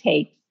and it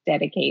takes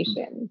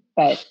dedication,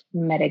 but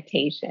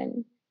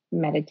meditation,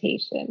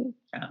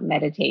 yeah.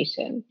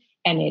 meditation.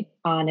 And it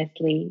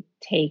honestly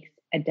takes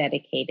a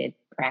dedicated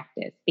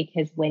practice,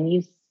 because when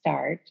you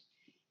start,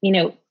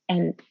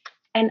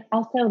 and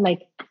also,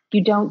 like,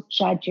 you don't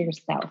judge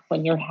yourself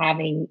when you're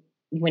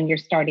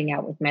starting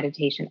out with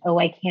meditation. Oh,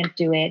 I can't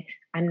do it.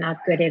 I'm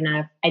not good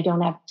enough. I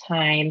don't have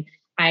time.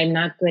 I'm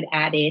not good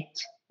at it.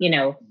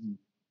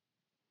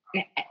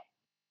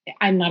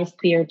 I'm not a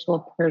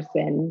spiritual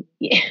person.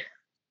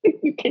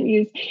 You can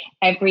use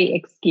every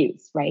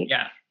excuse, right?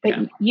 Yeah.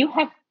 But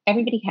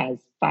everybody has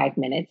 5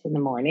 minutes in the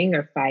morning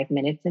or 5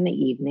 minutes in the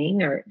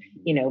evening, or,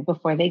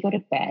 before they go to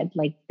bed.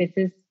 Like,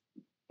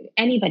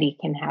 anybody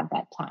can have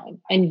that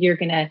time. And you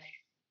can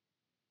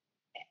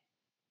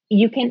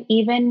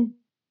even,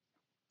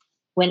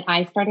 when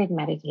I started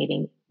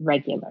meditating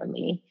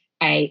regularly,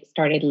 I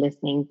started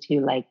listening to,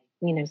 like,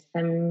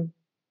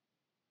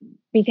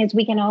 because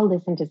we can all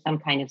listen to some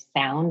kind of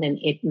sound and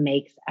it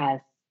makes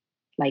us,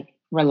 like,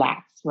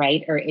 relax,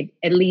 right? Or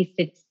at least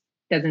it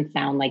doesn't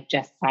sound like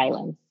just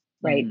silence,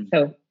 right?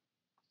 So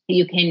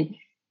you can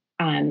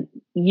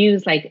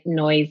use, like,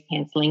 noise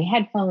canceling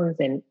headphones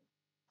and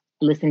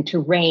listen to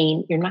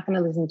rain. You're not going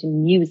to listen to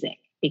music,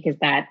 because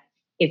that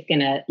is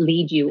going to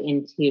lead you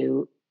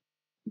into,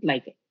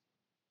 like,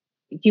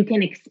 you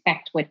can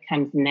expect what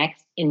comes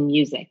next in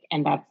music,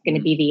 and that's going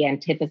to be the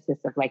antithesis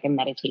of, like, a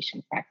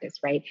meditation practice,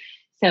 right?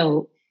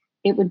 So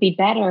it would be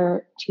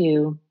better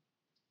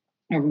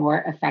or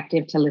more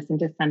effective to listen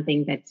to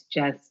something that's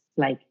just,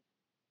 like,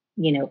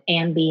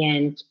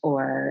 ambient,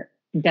 or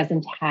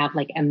doesn't have,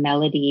 like, a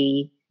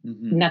melody,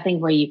 nothing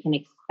where you can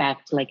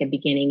expect, like, a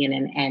beginning and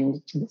an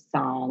end to the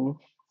song.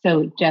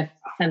 So just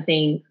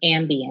something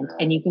ambient,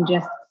 and you can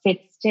just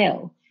sit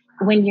still.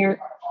 When you're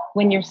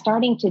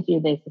starting to do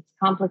this, it's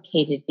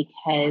complicated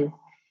because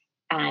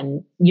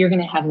you're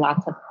going to have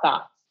lots of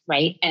thoughts,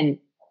 right? And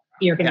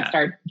you're going to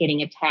start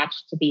getting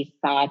attached to these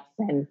thoughts,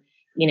 and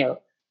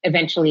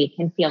eventually it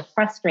can feel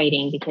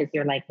frustrating, because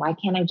you're like, why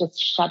can't I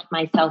just shut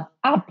myself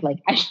up? Like,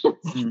 I just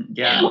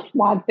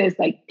want this,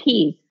 like,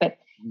 peace. But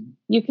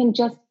you can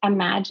just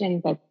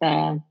imagine that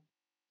the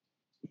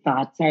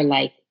thoughts are,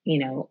 like,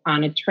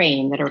 on a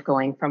train that are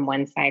going from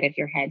one side of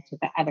your head to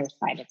the other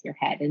side of your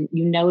head. And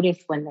you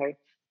notice when they're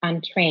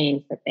on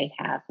trains that they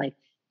have, like,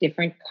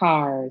 different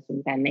cars,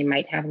 and then they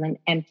might have an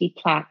empty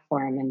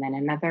platform, and then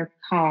another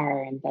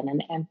car, and then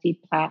an empty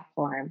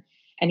platform.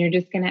 And you're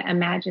just going to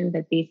imagine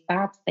that these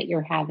thoughts that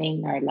you're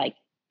having are, like,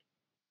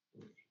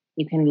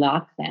 you can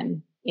lock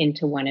them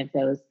into one of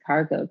those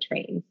cargo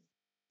trains.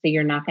 So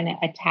you're not going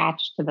to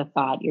attach to the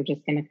thought. You're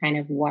just going to kind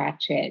of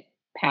watch it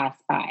pass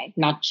by,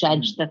 not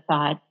judge the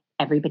thought.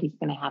 Everybody's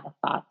going to have a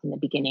thought in the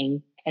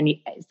beginning. And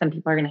some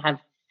people are going to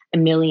have a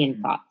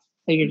million thoughts.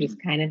 So you're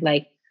just kind of,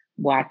 like,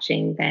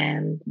 watching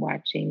them.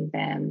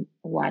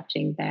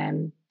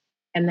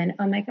 And then,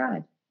 oh my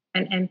God,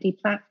 an empty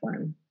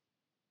platform.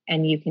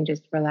 And you can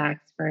just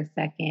relax for a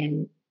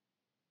second.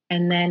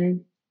 And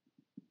then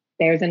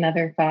there's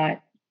another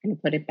thought,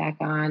 and put it back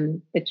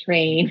on the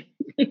train,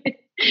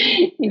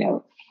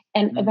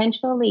 and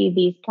eventually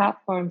these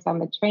platforms on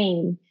the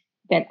train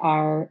that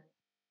are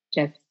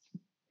just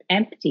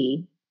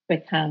empty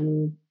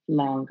become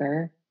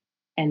longer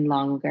and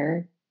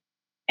longer.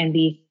 And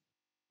these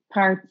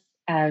parts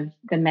of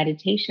the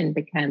meditation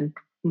become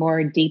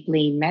more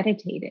deeply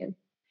meditative,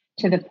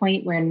 to the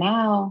point where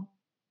now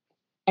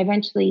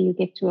eventually you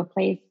get to a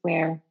place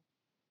where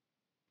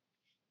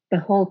the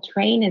whole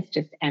train is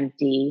just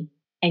empty,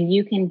 and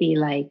you can be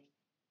like,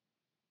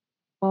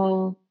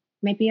 well,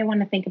 maybe I want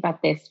to think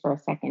about this for a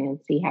second and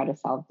see how to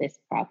solve this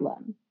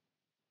problem.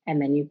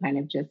 And then you kind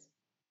of just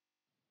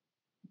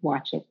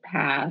watch it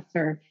pass,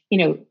 or,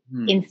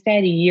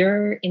 instead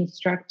you're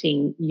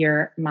instructing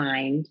your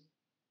mind.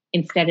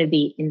 Instead of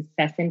the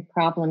incessant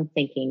problem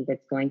thinking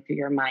that's going through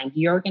your mind,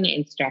 you're going to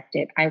instruct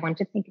it, I want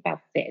to think about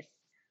this.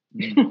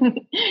 Do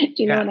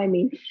you know what I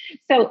mean?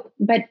 So,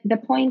 but the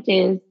point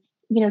is,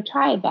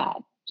 try that.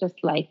 Just,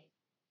 like,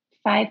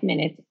 5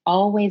 minutes,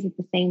 always at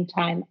the same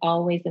time,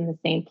 always in the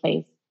same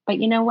place. But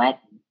you know what?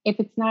 If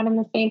it's not in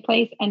the same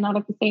place and not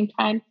at the same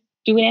time,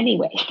 do it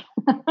anyway.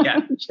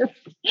 Yeah.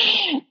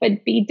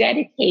 But be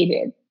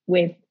dedicated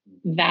with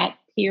that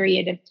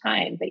period of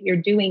time that you're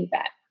doing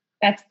that.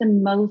 That's the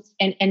most,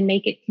 and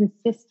make it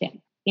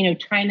consistent.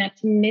 Try not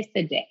to miss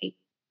a day.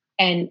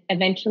 And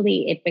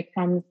eventually it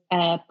becomes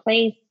a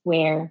place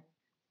where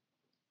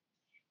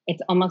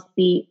it's almost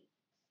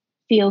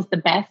feels the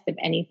best of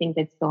anything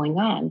that's going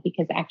on,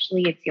 because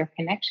actually it's your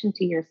connection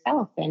to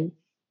yourself, and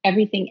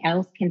everything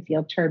else can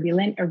feel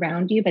turbulent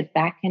around you, but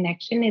that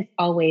connection is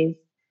always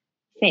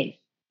safe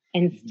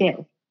and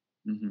still.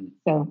 Mm-hmm.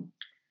 So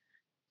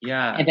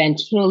yeah,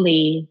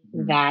 eventually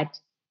that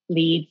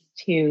leads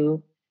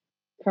to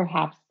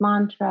perhaps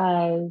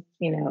mantras,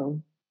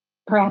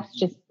 perhaps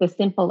just the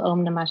simple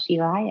Om Namah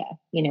Shivaya,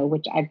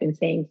 which I've been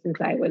saying since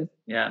I was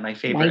my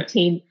favorite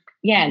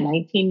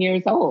 19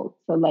 years old.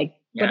 So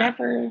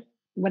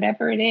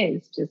whatever it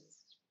is, just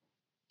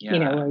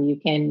or you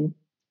can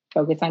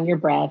focus on your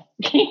breath.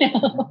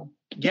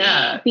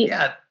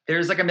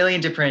 There's like a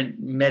million different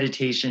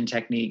meditation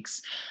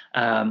techniques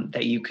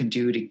that you can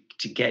do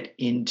to get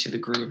into the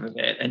groove of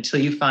it until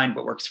you find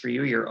what works for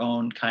you, your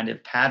own kind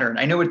of pattern.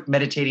 I know with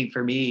meditating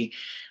for me,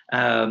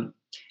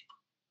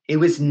 it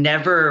was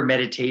never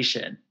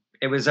meditation.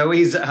 It was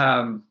always,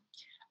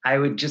 I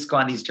would just go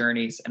on these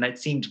journeys and it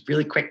seemed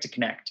really quick to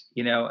connect,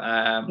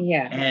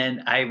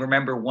 And I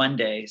remember one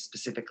day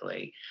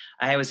specifically,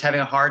 I was having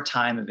a hard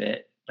time of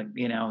it. I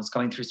was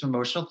going through some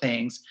emotional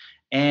things,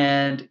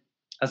 and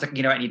I was like,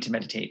 I need to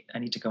meditate. I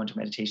need to go into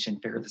meditation,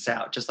 figure this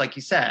out, just like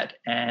you said.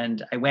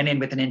 And I went in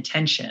with an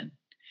intention,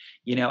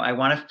 I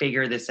want to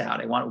figure this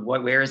out.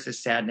 Where is this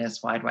sadness?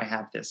 Why do I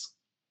have this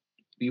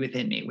be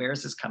within me? Where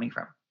is this coming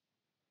from?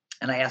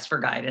 And I asked for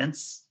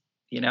guidance,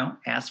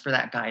 asked for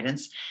that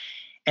guidance.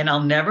 And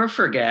I'll never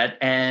forget,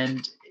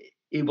 and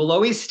it will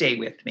always stay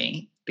with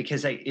me,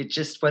 because it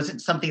just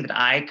wasn't something that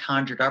I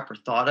conjured up or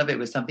thought of. It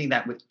was something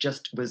that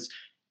was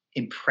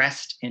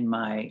impressed in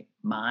my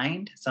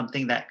mind,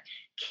 something that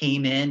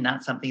came in,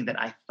 not something that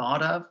I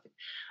thought of.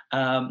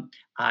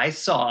 I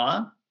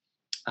saw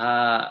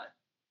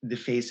the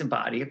face and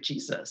body of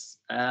Jesus.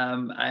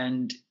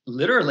 And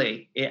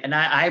literally, and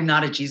I'm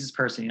not a Jesus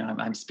person,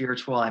 I'm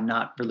spiritual, I'm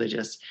not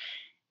religious.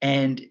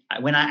 And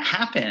when that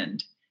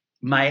happened,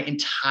 my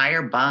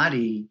entire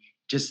body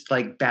just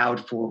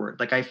bowed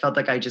forward. I felt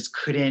like I just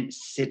couldn't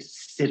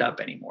sit up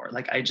anymore.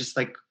 I just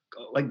went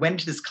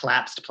into this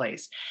collapsed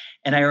place.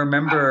 And I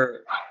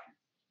remember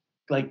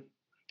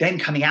then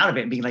coming out of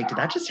it and being like, did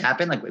that just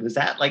happen? Was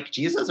that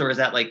Jesus, or is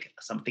that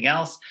something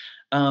else?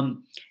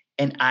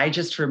 And I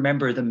just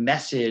remember the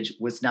message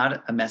was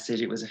not a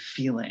message, it was a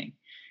feeling.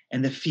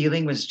 And the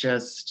feeling was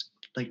just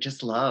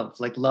love,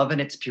 love in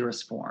its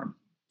purest form.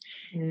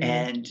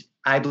 And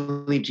I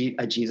believe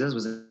Jesus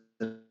was an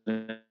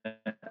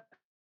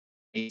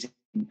amazing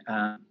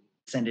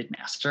ascended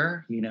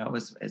master,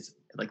 as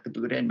like the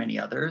Buddha and many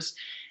others.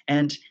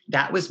 And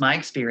that was my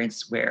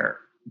experience, where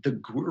the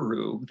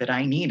guru that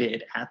I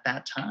needed at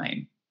that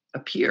time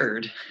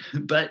appeared,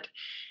 but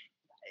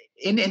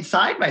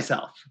inside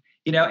myself,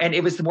 and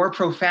it was more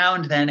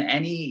profound than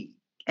any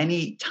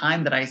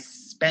time that I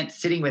spent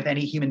sitting with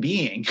any human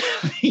being,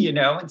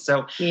 and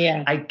so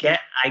I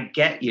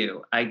get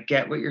you. I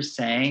get what you're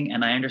saying.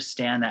 And I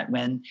understand that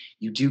when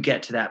you do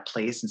get to that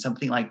place and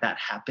something like that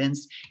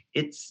happens,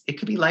 it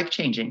could be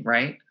life-changing,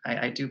 right?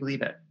 I do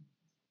believe it.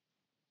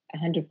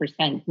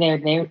 100%. They're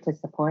there to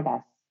support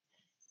us.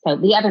 So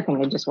the other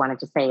thing I just wanted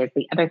to say is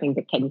the other thing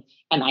that can,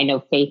 and I know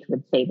Faith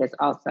would say this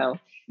also,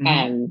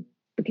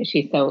 because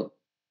she's so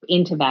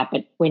into that,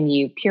 but when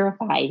you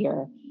purify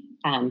your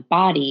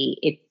body,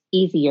 it's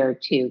easier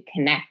to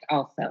connect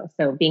also.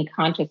 So being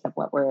conscious of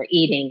what we're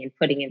eating and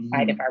putting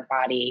inside of our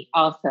body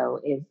also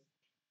is,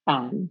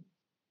 can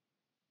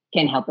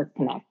help us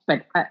connect.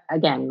 But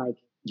again,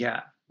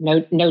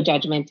 no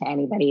judgment to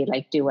anybody,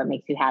 do what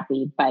makes you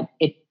happy, but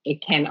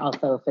it can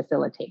also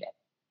facilitate it.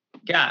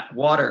 Yeah.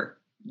 Water.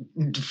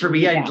 For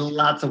me, I need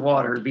lots of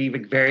water, be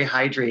very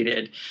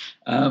hydrated.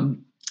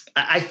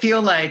 I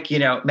feel like,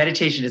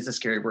 meditation is a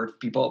scary word for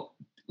people.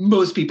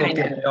 Most people feel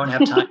they don't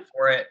have time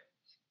for it.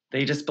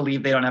 They just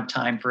believe they don't have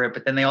time for it,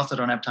 but then they also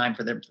don't have time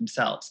for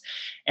themselves.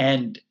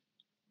 And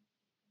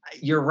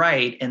you're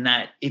right in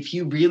that if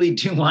you really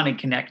do want to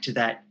connect to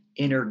that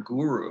inner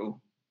guru,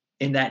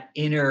 in that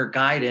inner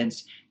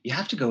guidance, you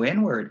have to go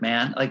inward,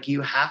 man.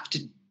 You have to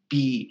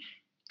be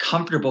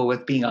comfortable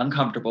with being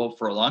uncomfortable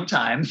for a long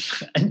time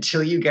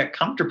until you get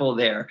comfortable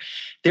there.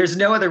 There's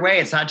no other way.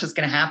 It's not just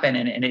going to happen.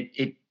 And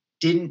it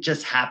didn't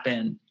just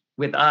happen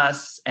with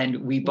us.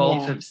 And we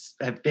both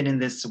have been in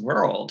this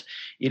world.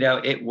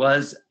 It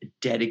was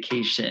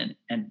dedication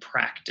and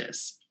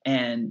practice,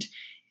 and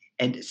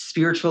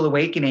spiritual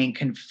awakening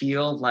can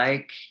feel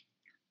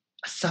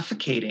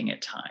suffocating at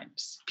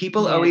times.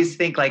 People always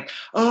think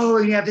oh,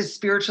 you have this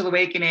spiritual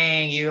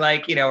awakening, you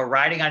are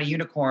riding on a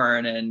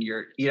unicorn, and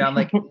you're, I'm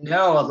like,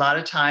 no, a lot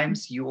of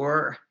times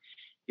you're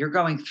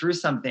going through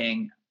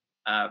something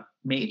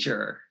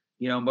major,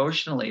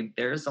 emotionally,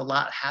 there's a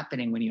lot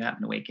happening when you have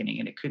an awakening,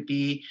 and it could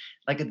be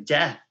like a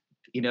death.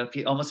 If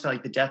you almost feel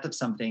like the death of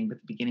something, but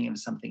the beginning of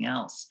something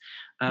else.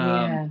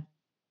 Yeah.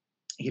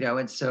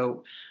 And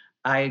so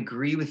I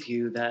agree with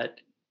you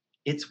that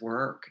it's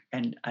work.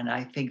 And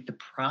I think the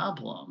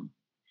problem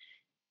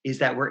is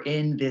that we're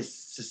in this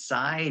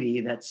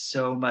society that's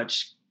so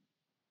much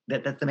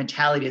that's the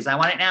mentality is, I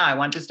want it now. I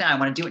want this now. I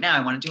want to do it now.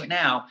 I want to do it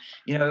now.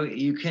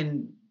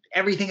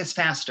 Everything is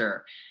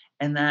faster.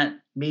 And that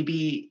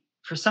maybe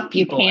for some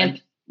people,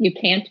 you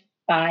can't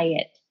buy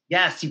it.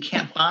 Yes, you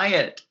can't buy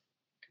it.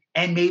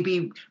 And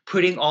maybe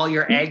putting all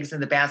your eggs in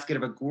the basket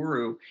of a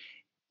guru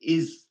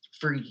is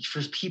for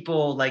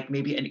people like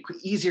maybe an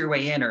easier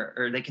way in,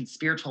 or they can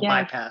spiritual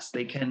bypass.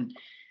 They can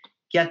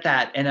get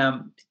that.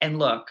 And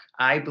look,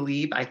 I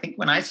think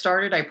when I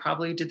started, I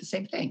probably did the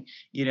same thing,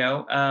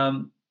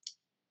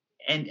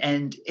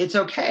 and it's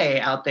okay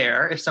out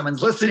there if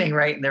someone's listening,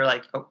 right? And they're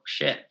like, oh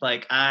shit,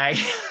 like I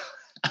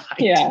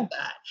did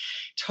that.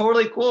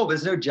 Totally cool.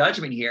 There's no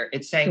judgment here.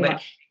 It's saying,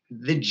 but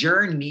the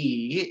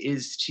journey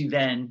is to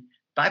then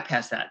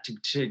bypass that,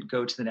 to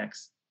go to the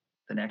next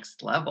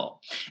level.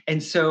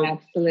 And so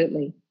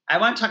absolutely, I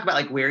want to talk about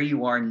like where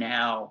you are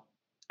now,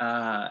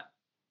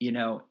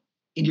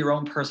 in your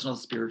own personal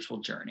spiritual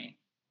journey.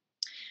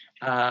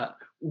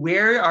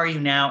 Where are you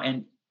now?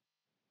 And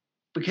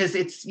because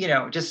it's,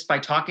 just by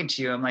talking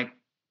to you, I'm like,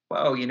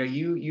 whoa,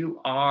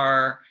 you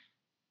are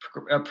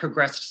a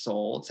progressed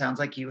soul. It sounds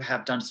like you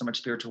have done so much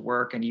spiritual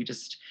work, and you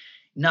just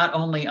not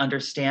only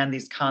understand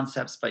these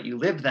concepts, but you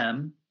live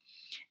them,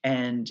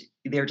 and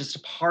they're just a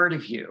part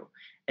of you.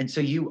 And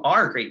so you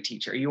are a great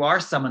teacher. You are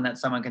someone that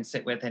someone can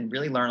sit with and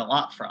really learn a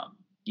lot from,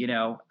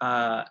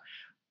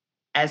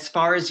 as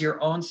far as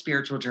your own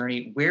spiritual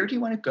journey, where do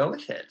you want to go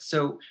with it?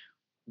 So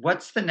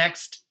what's the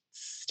next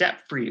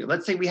step for you?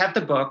 Let's say we have the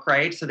book,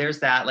 right? So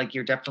there's that, like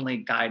you're definitely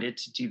guided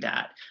to do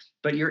that.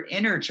 But your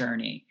inner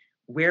journey,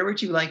 where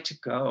would you like to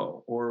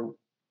go? Or,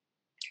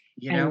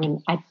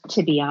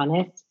 to be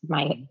honest,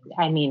 my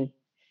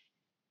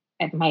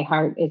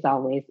heart is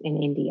always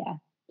in India.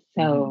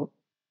 So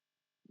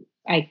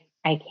I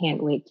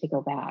can't wait to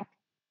go back.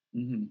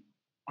 Mm-hmm.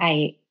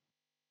 I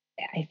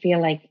feel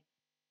like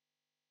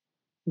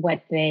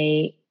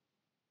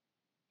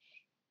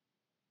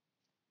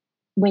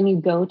when you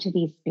go to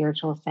these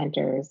spiritual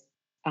centers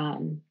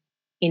in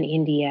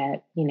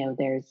India,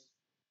 there's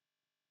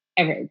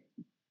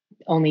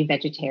only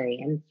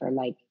vegetarian for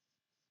like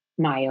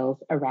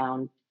miles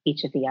around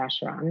each of the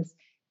ashrams.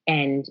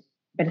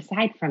 But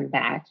aside from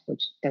that,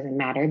 which doesn't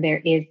matter,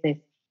 there is this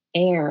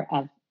air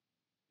of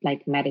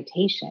like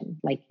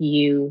meditation,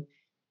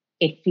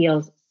 it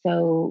feels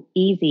so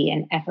easy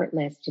and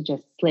effortless to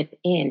just slip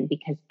in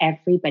because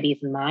everybody's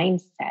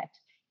mindset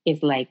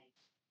is like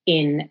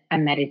in a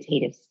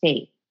meditative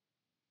state.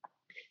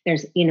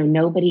 There's,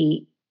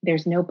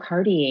 there's no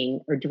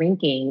partying or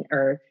drinking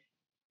or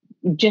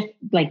just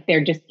like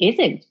there just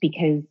isn't,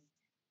 because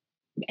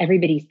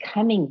everybody's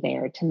coming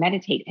there to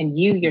meditate. And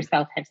you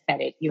yourself have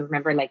said it. You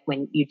remember, like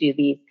when you do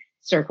these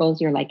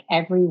circles, you're like,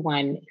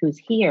 everyone who's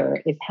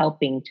here is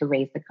helping to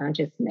raise the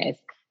consciousness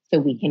so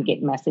we can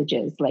get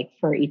messages like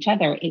for each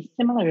other. It's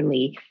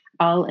similarly,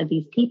 all of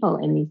these people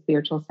in these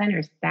spiritual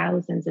centers,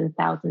 thousands and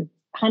thousands,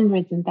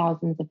 hundreds and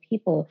thousands of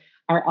people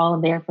are all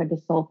there for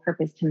the sole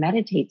purpose to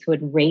meditate. So it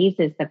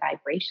raises the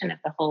vibration of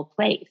the whole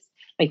place.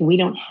 Like we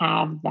don't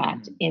have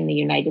that in the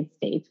United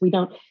States. We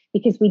don't,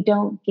 because we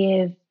don't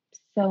give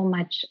so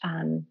much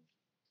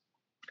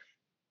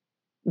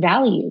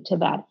value to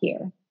that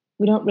here.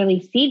 We don't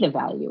really see the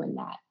value in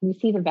that. We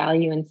see the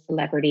value in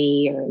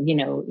celebrity or,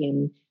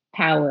 in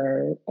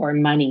power or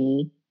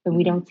money, but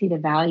we don't see the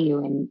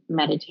value in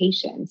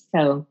meditation.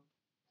 So,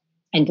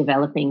 and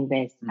developing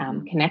this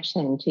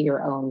connection to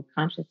your own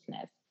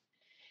consciousness.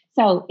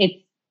 So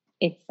I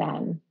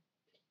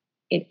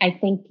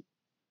think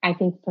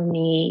for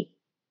me,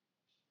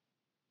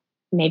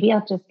 maybe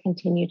I'll just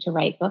continue to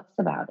write books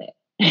about it.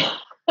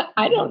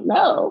 I don't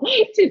know,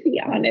 to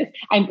be honest.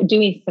 I'm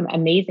doing some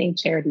amazing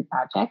charity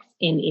projects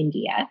in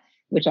India,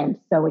 which I'm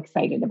so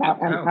excited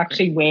about. I'm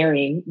actually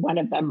wearing one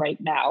of them right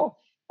now.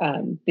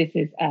 This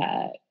is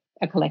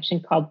a collection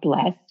called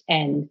Blessed.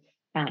 And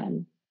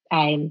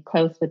I'm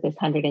close with this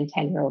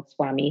 110-year-old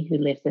Swami who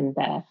lives in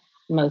the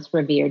most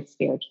revered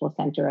spiritual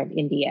center of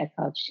India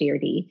called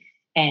Shirdi,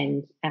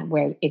 and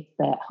where it's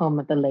the home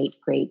of the late,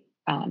 great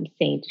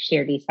Saint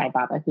Shirdi Sai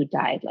Baba, who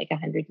died like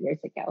 100 years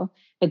ago.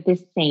 But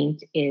this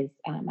saint is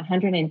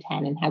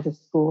 110 and has a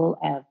school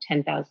of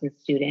 10,000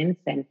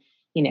 students. And,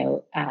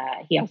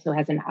 he also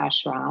has an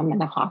ashram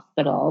and a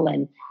hospital.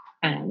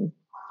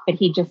 But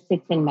he just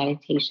sits in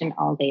meditation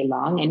all day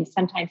long. And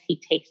sometimes he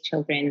takes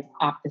children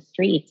off the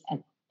streets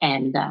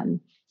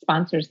and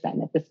sponsors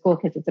them at the school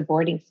because it's a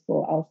boarding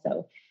school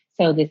also.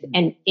 So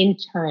and in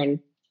turn,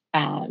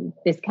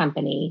 this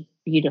company,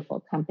 beautiful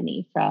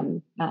company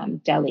from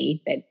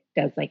Delhi that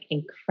does like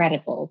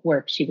incredible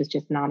work. She was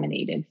just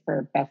nominated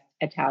for best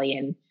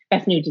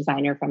new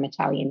designer from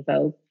Italian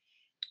Vogue.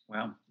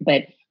 Wow.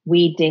 But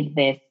we did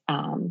this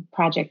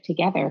project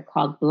together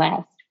called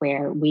Blessed,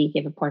 where we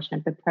give a portion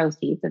of the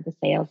proceeds of the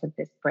sales of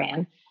this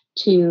brand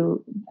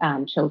to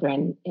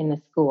children in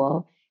the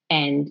school.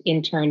 And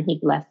in turn, he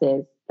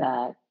blesses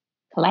the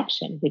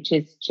collection, which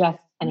is just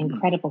an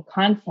incredible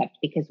concept,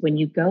 because when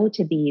you go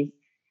to these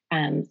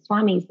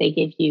swamis, they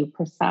give you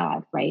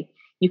prasad, right?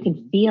 You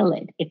can feel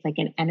it. It's like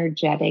an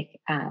energetic,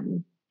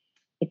 an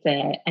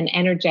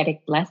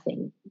energetic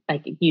blessing.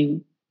 Like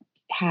you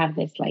have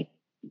this like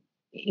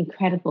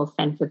incredible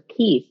sense of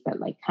peace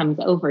that like comes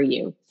over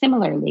you.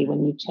 Similarly,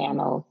 when you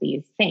channel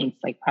these saints,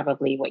 like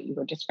probably what you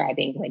were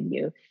describing when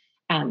you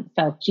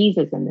felt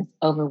Jesus and this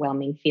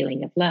overwhelming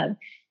feeling of love.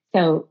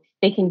 So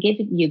they can give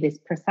you this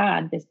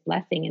prasad, this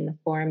blessing in the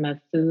form of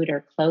food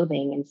or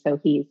clothing. And so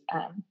he's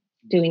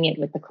doing it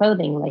with the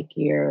clothing, like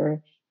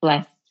you're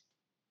blessed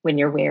when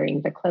you're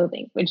wearing the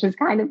clothing, which is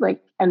kind of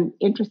like an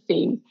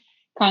interesting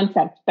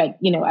concept. But,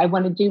 you know, I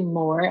want to do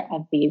more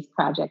of these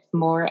projects,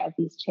 more of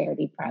these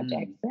charity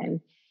projects,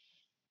 and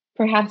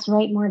perhaps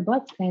write more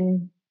books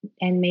and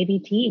maybe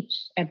teach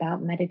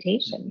about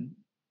meditation.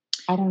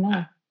 I don't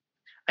know.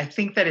 I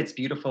think that it's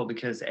beautiful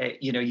because,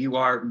 you know, you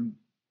are,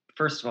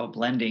 first of all,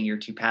 blending your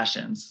two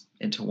passions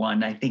into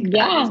one. I think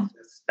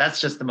that's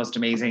just the most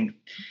amazing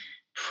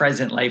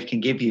present life can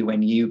give you,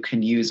 when you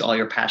can use all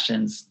your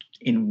passions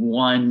in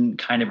one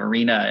kind of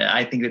arena.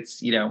 I think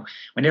it's, you know,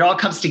 when it all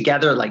comes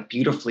together like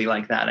beautifully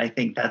like that, I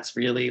think that's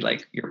really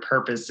like your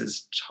purpose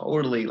is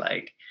totally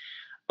like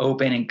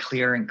open and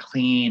clear and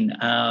clean.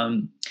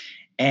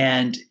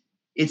 And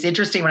it's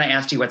interesting, when I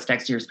asked you what's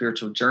next in your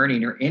spiritual journey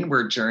and your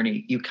inward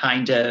journey, you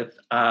kind of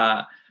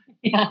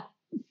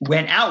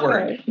went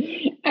outward.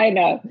 I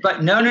know.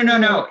 But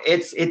no.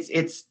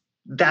 It's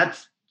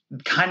that's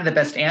kind of the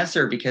best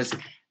answer, because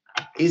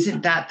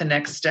isn't that the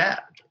next step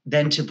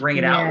then, to bring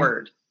it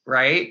outward,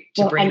 right?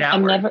 To bring it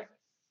outward.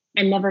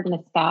 I'm never going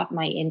to stop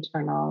my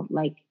internal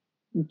like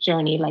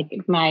journey. Like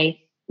my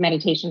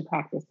meditation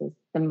practice is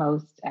the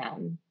most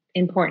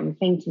important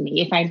thing to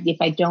me.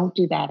 If I don't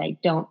do that, I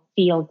don't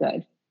feel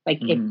good. Like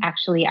it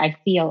actually, I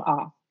feel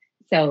off.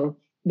 So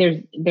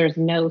there's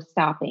no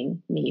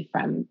stopping me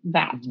from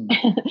that.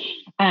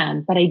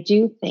 But I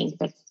do think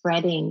that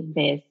spreading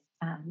this,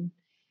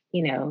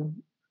 you know,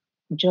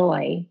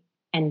 joy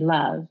and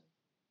love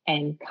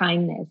and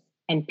kindness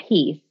and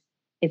peace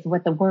is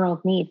what the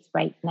world needs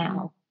right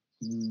now.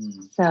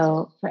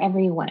 So for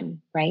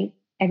everyone, right?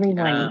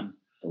 Everyone,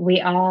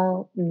 we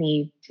all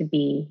need to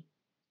be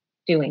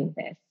doing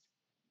this.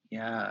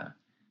 Yeah.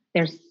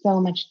 There's so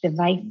much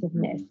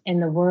divisiveness in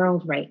the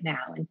world right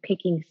now, and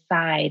picking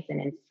sides and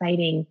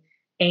inciting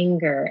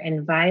anger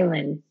and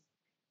violence,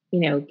 you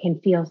know, can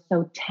feel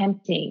so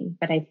tempting.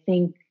 But I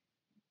think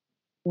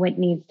what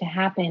needs to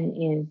happen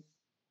is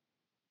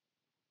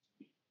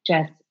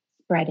just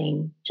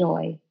spreading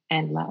joy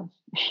and love.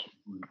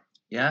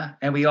 Yeah.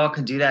 And we all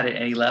can do that at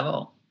any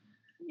level,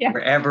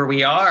 wherever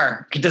we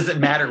are. It doesn't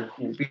matter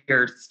if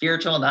we're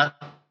spiritual,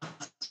 not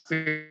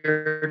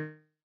spiritual,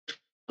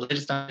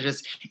 religious, not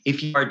religious.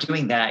 If you are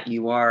doing that,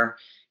 you're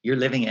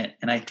living it.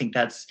 And I think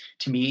that's,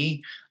 to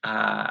me,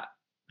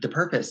 the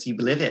purpose. You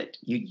live it.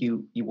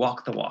 You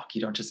walk the walk.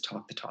 You don't just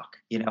talk the talk,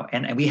 you know.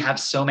 And we have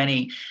so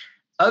many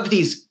of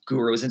these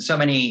gurus and so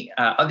many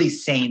of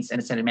these saints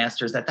and ascended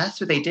masters that's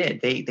what they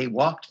did. They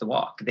walked the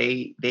walk.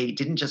 They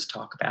didn't just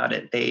talk about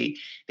it. They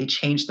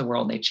changed the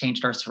world. They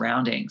changed our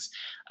surroundings.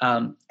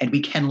 And we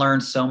can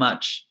learn so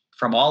much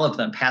from all of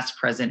them, past,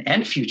 present,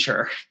 and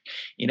future.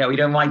 You know, we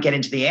don't want to get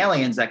into the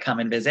aliens that come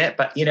and visit,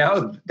 but, you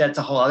know, that's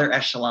a whole other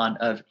echelon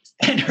of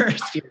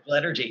spiritual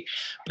energy.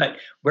 But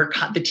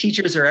the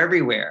teachers are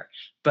everywhere.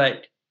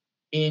 But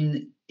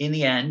in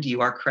the end,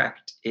 you are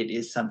correct. It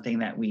is something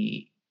that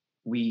we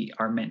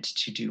are meant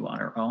to do on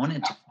our own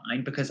and to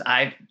find, because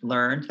I've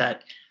learned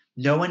that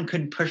no one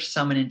can push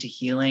someone into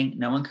healing.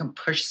 No one can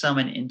push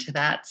someone into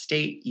that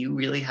state. You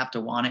really have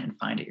to want it and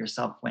find it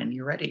yourself when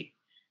you're ready,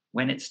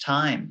 when it's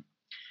time.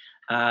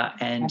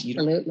 And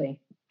absolutely.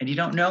 You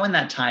don't know when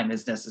that time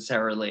is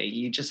necessarily.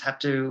 You just have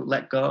to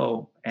let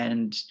go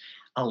and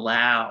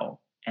allow.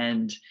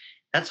 And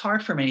that's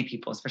hard for many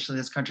people, especially in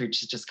this country,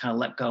 to just kind of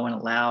let go and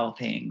allow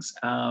things.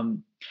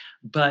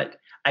 But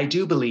I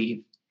do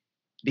believe,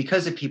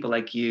 because of people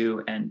like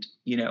you and,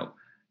 you know,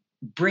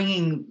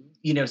 bringing,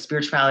 you know,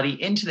 spirituality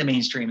into the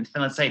mainstream. And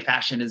let's say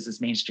fashion is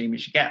as mainstream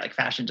as you get. Like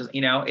fashion does,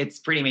 you know, it's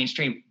pretty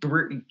mainstream.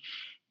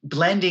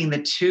 Blending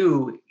the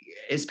two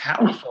is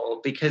powerful,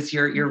 because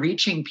you're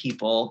reaching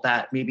people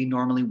that maybe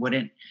normally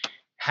wouldn't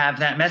have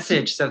that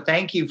message. So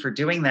thank you for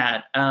doing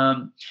that.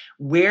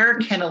 Where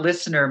can a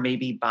listener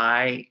maybe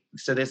buy?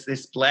 So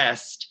this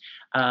blessed,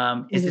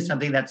 is it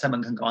something that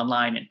someone can go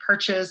online and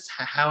purchase?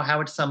 How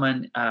would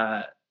someone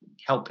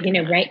help? You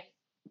know,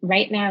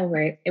 right now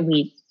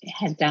we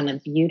have done a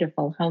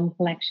beautiful home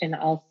collection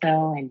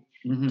also, and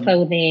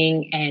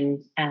clothing,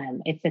 and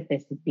it's at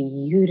this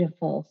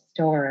beautiful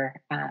store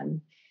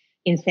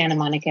in Santa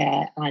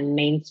Monica on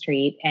Main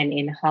Street, and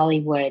in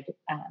Hollywood.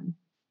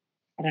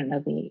 I don't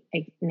know the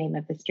name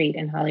of the street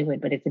in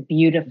Hollywood, but it's a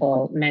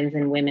beautiful men's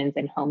and women's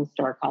and home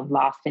store called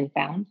Lost and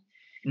Found.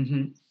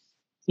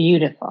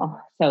 beautiful.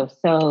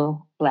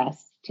 So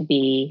blessed to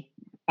be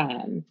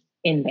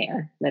in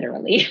there,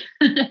 literally.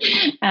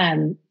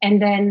 And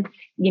then,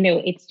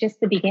 it's just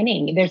the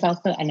beginning. There's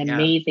also an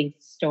amazing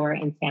store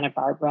in Santa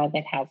Barbara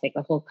that has like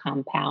a whole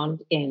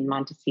compound in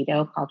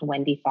Montecito called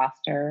Wendy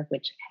Foster,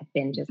 which have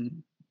been just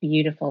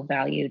beautiful,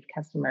 valued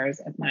customers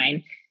of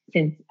mine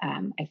since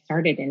I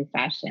started in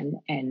fashion.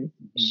 And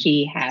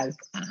she has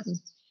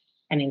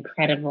an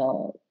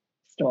incredible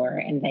store,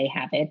 and they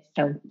have it.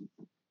 So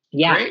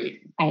yeah,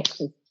 Great. it's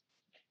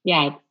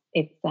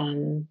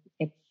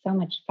so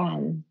much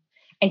fun.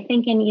 I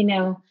think, and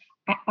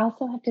I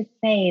also have to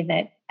say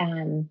that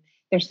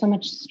there's so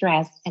much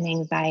stress and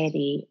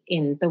anxiety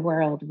in the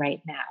world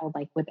right now,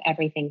 like with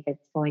everything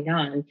that's going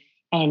on.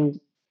 And,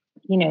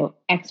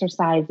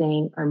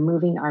 exercising or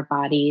moving our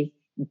bodies,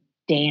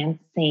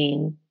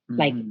 dancing,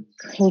 like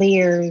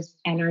clears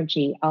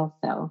energy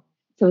also.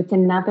 So it's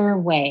another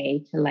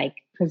way to like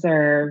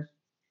preserve,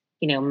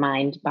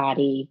 mind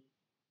body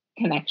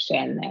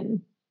connection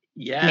and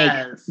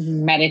make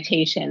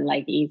meditation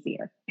like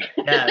easier.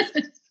 Yes.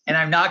 And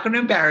I'm not going to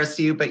embarrass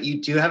you, but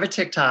you do have a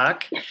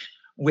TikTok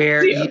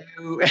where you,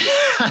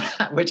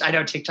 which I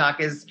know TikTok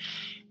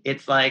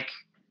it's like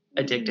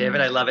addictive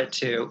and I love it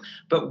too.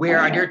 But where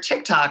on your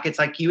TikTok, it's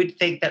like you would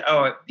think that,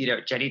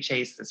 Jenny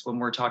Chase, this when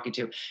we're talking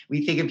to,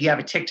 we think if you have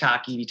a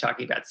TikTok, you'd be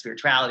talking about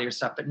spirituality or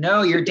stuff. But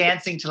no, you're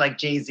dancing to like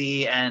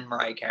Jay-Z and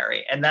Mariah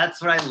Carey. And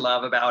that's what I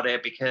love about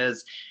it,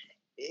 because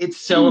it's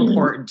so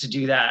important to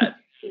do that.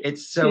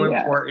 It's so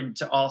important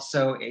to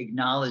also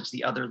acknowledge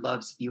the other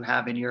loves you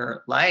have in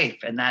your life.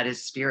 And that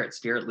is spirit.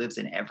 Spirit lives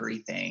in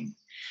everything.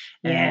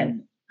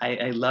 And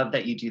I love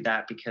that you do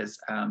that, because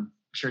I'm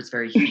sure it's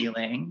very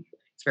healing.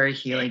 It's very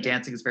healing.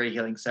 Dancing is very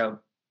healing. So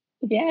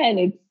and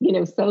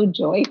it's, so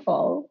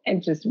joyful.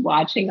 And just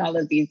watching all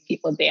of these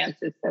people dance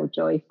is so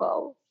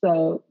joyful.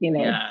 So,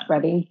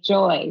 spreading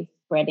joy,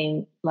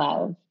 spreading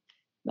love,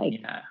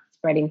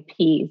 spreading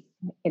peace.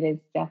 It is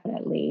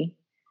definitely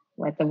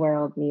what the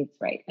world needs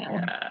right now.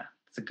 Yeah,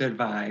 it's a good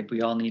vibe.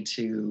 We all need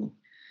to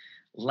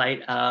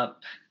light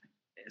up,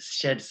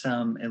 shed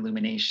some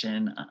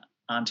illumination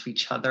onto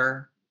each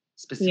other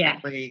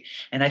specifically.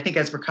 And I think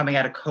as we're coming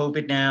out of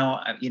COVID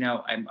now,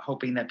 I'm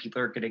hoping that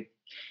people are going to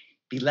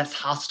be less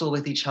hostile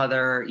with each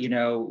other,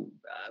 no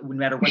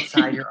matter what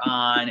side you're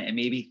on, and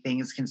maybe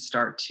things can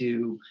start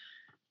to,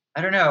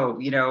 I don't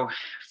know,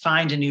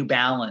 find a new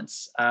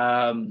balance.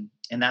 And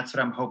that's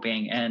what I'm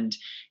hoping. And,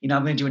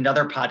 I'm going to do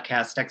another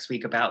podcast next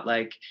week about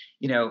like,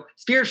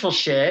 spiritual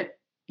shit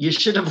you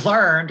should have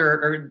learned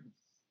or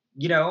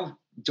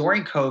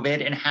during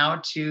COVID, and how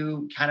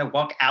to kind of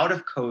walk out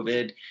of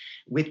COVID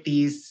with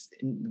this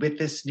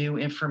new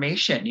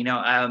information,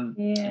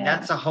 and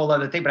that's a whole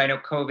other thing. But I know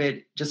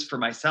COVID, just for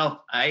myself,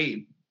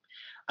 I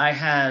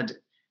had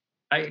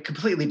a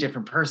completely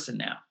different person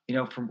now,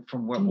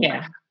 from what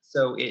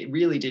so it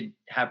really did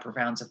have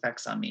profound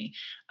effects on me,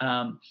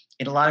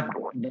 in a lot of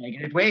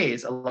negative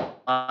ways, a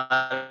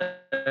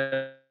lot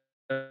of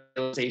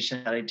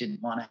realization that I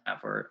didn't want to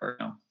have, or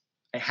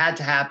it had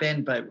to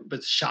happen,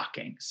 but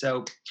shocking.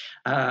 So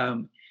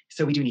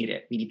we do need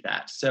it. We need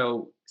that.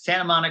 So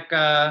Santa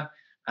Monica,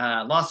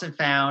 Lost and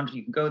Found,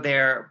 you can go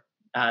there.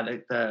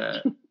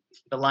 The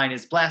line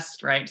is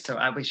blessed, right? So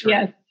I'll be sure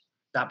to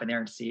stop in there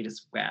and see it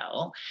as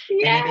well.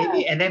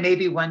 And then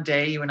maybe one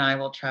day you and I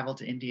will travel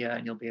to India,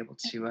 and you'll be able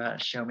to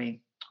show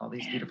me all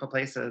these beautiful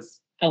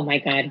places. Oh my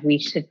God, we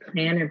should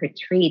plan a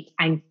retreat.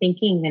 I'm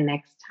thinking the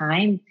next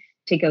time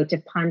to go to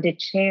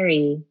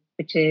Pondicherry,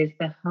 which is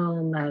the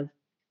home of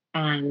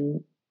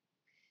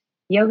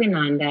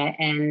Yogananda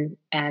and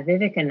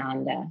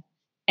Vivekananda.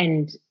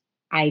 And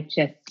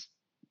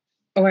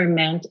or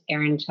Mount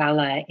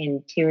Aranchala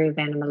in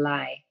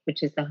Tiruvannamalai,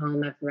 which is the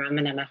home of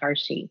Ramana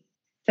Maharshi.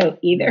 So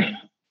either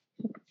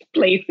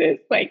places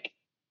like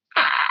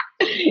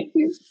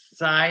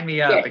sign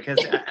me up, because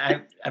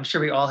I'm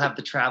sure we all have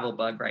the travel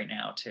bug right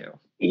now too.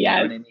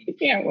 Yes,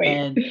 can't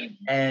wait.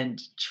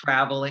 And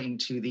traveling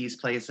to these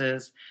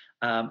places,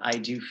 I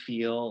do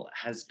feel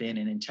has been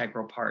an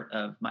integral part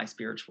of my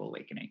spiritual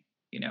awakening.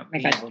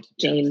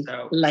 James,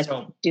 let's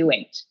do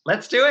it.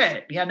 Let's do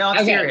it. Yeah, no,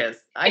 I'm serious.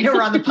 I know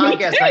we're on the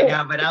podcast right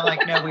now, but I'm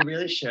like, no, we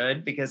really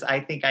should, because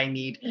I think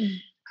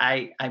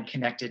I'm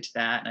connected to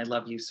that, and I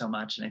love you so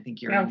much, and I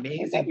think you're an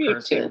amazing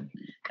person,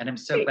 and I'm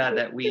so glad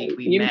that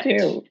we met.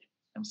 Too.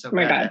 I'm so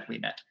glad that we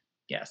met.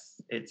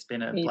 Yes, it's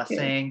been a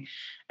blessing,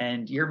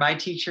 and you're my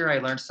teacher. I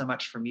learned so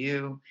much from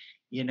you,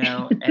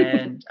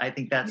 and I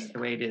think that's the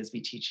way it is. We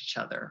teach each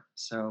other.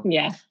 So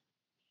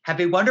have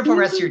a wonderful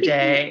rest of your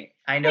day.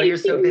 I know you're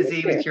so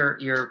busy with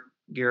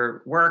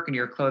your work and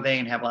your clothing,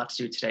 and have a lot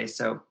to do today.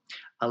 So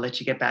I'll let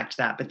you get back to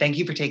that. But thank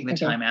you for taking the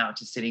time out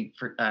to sit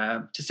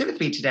with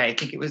me today. I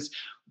think it was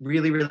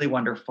really, really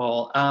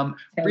wonderful.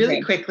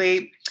 Really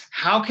quickly,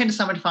 how can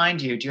someone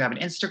find you? Do you have an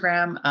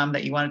Instagram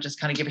that you want to just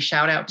kind of give a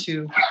shout out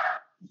to?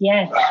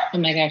 Yes. Oh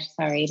my gosh.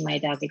 Sorry, my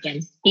dog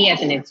again. He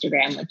has an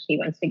Instagram, which he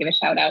wants to give a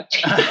shout out to.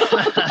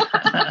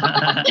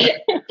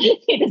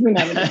 He doesn't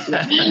have an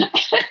Instagram.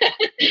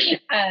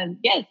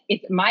 Yes,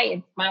 it's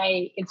my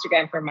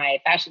Instagram for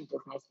my fashion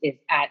business is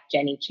at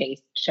Jenny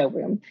Chase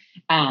Showroom.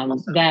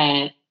 Awesome.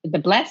 The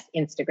Blessed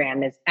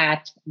Instagram is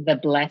at the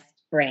Blessed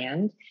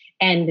Brand,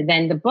 and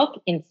then the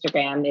book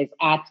Instagram is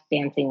at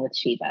Dancing with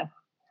Shiva.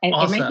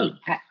 Awesome. It might be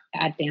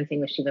at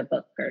Dancing with Shiva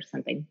book or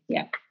something.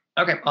 Yeah.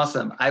 Okay,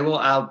 awesome.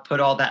 I'll put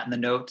all that in the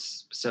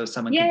notes so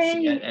someone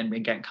can see it and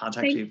get in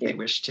contact with you if they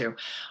wish to.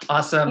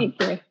 Awesome.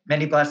 Thank you.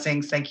 Many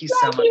blessings. Thank you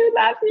so much.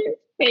 Love you.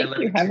 Thank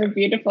you. Have a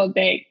beautiful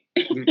day.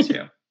 You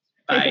too.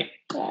 Bye.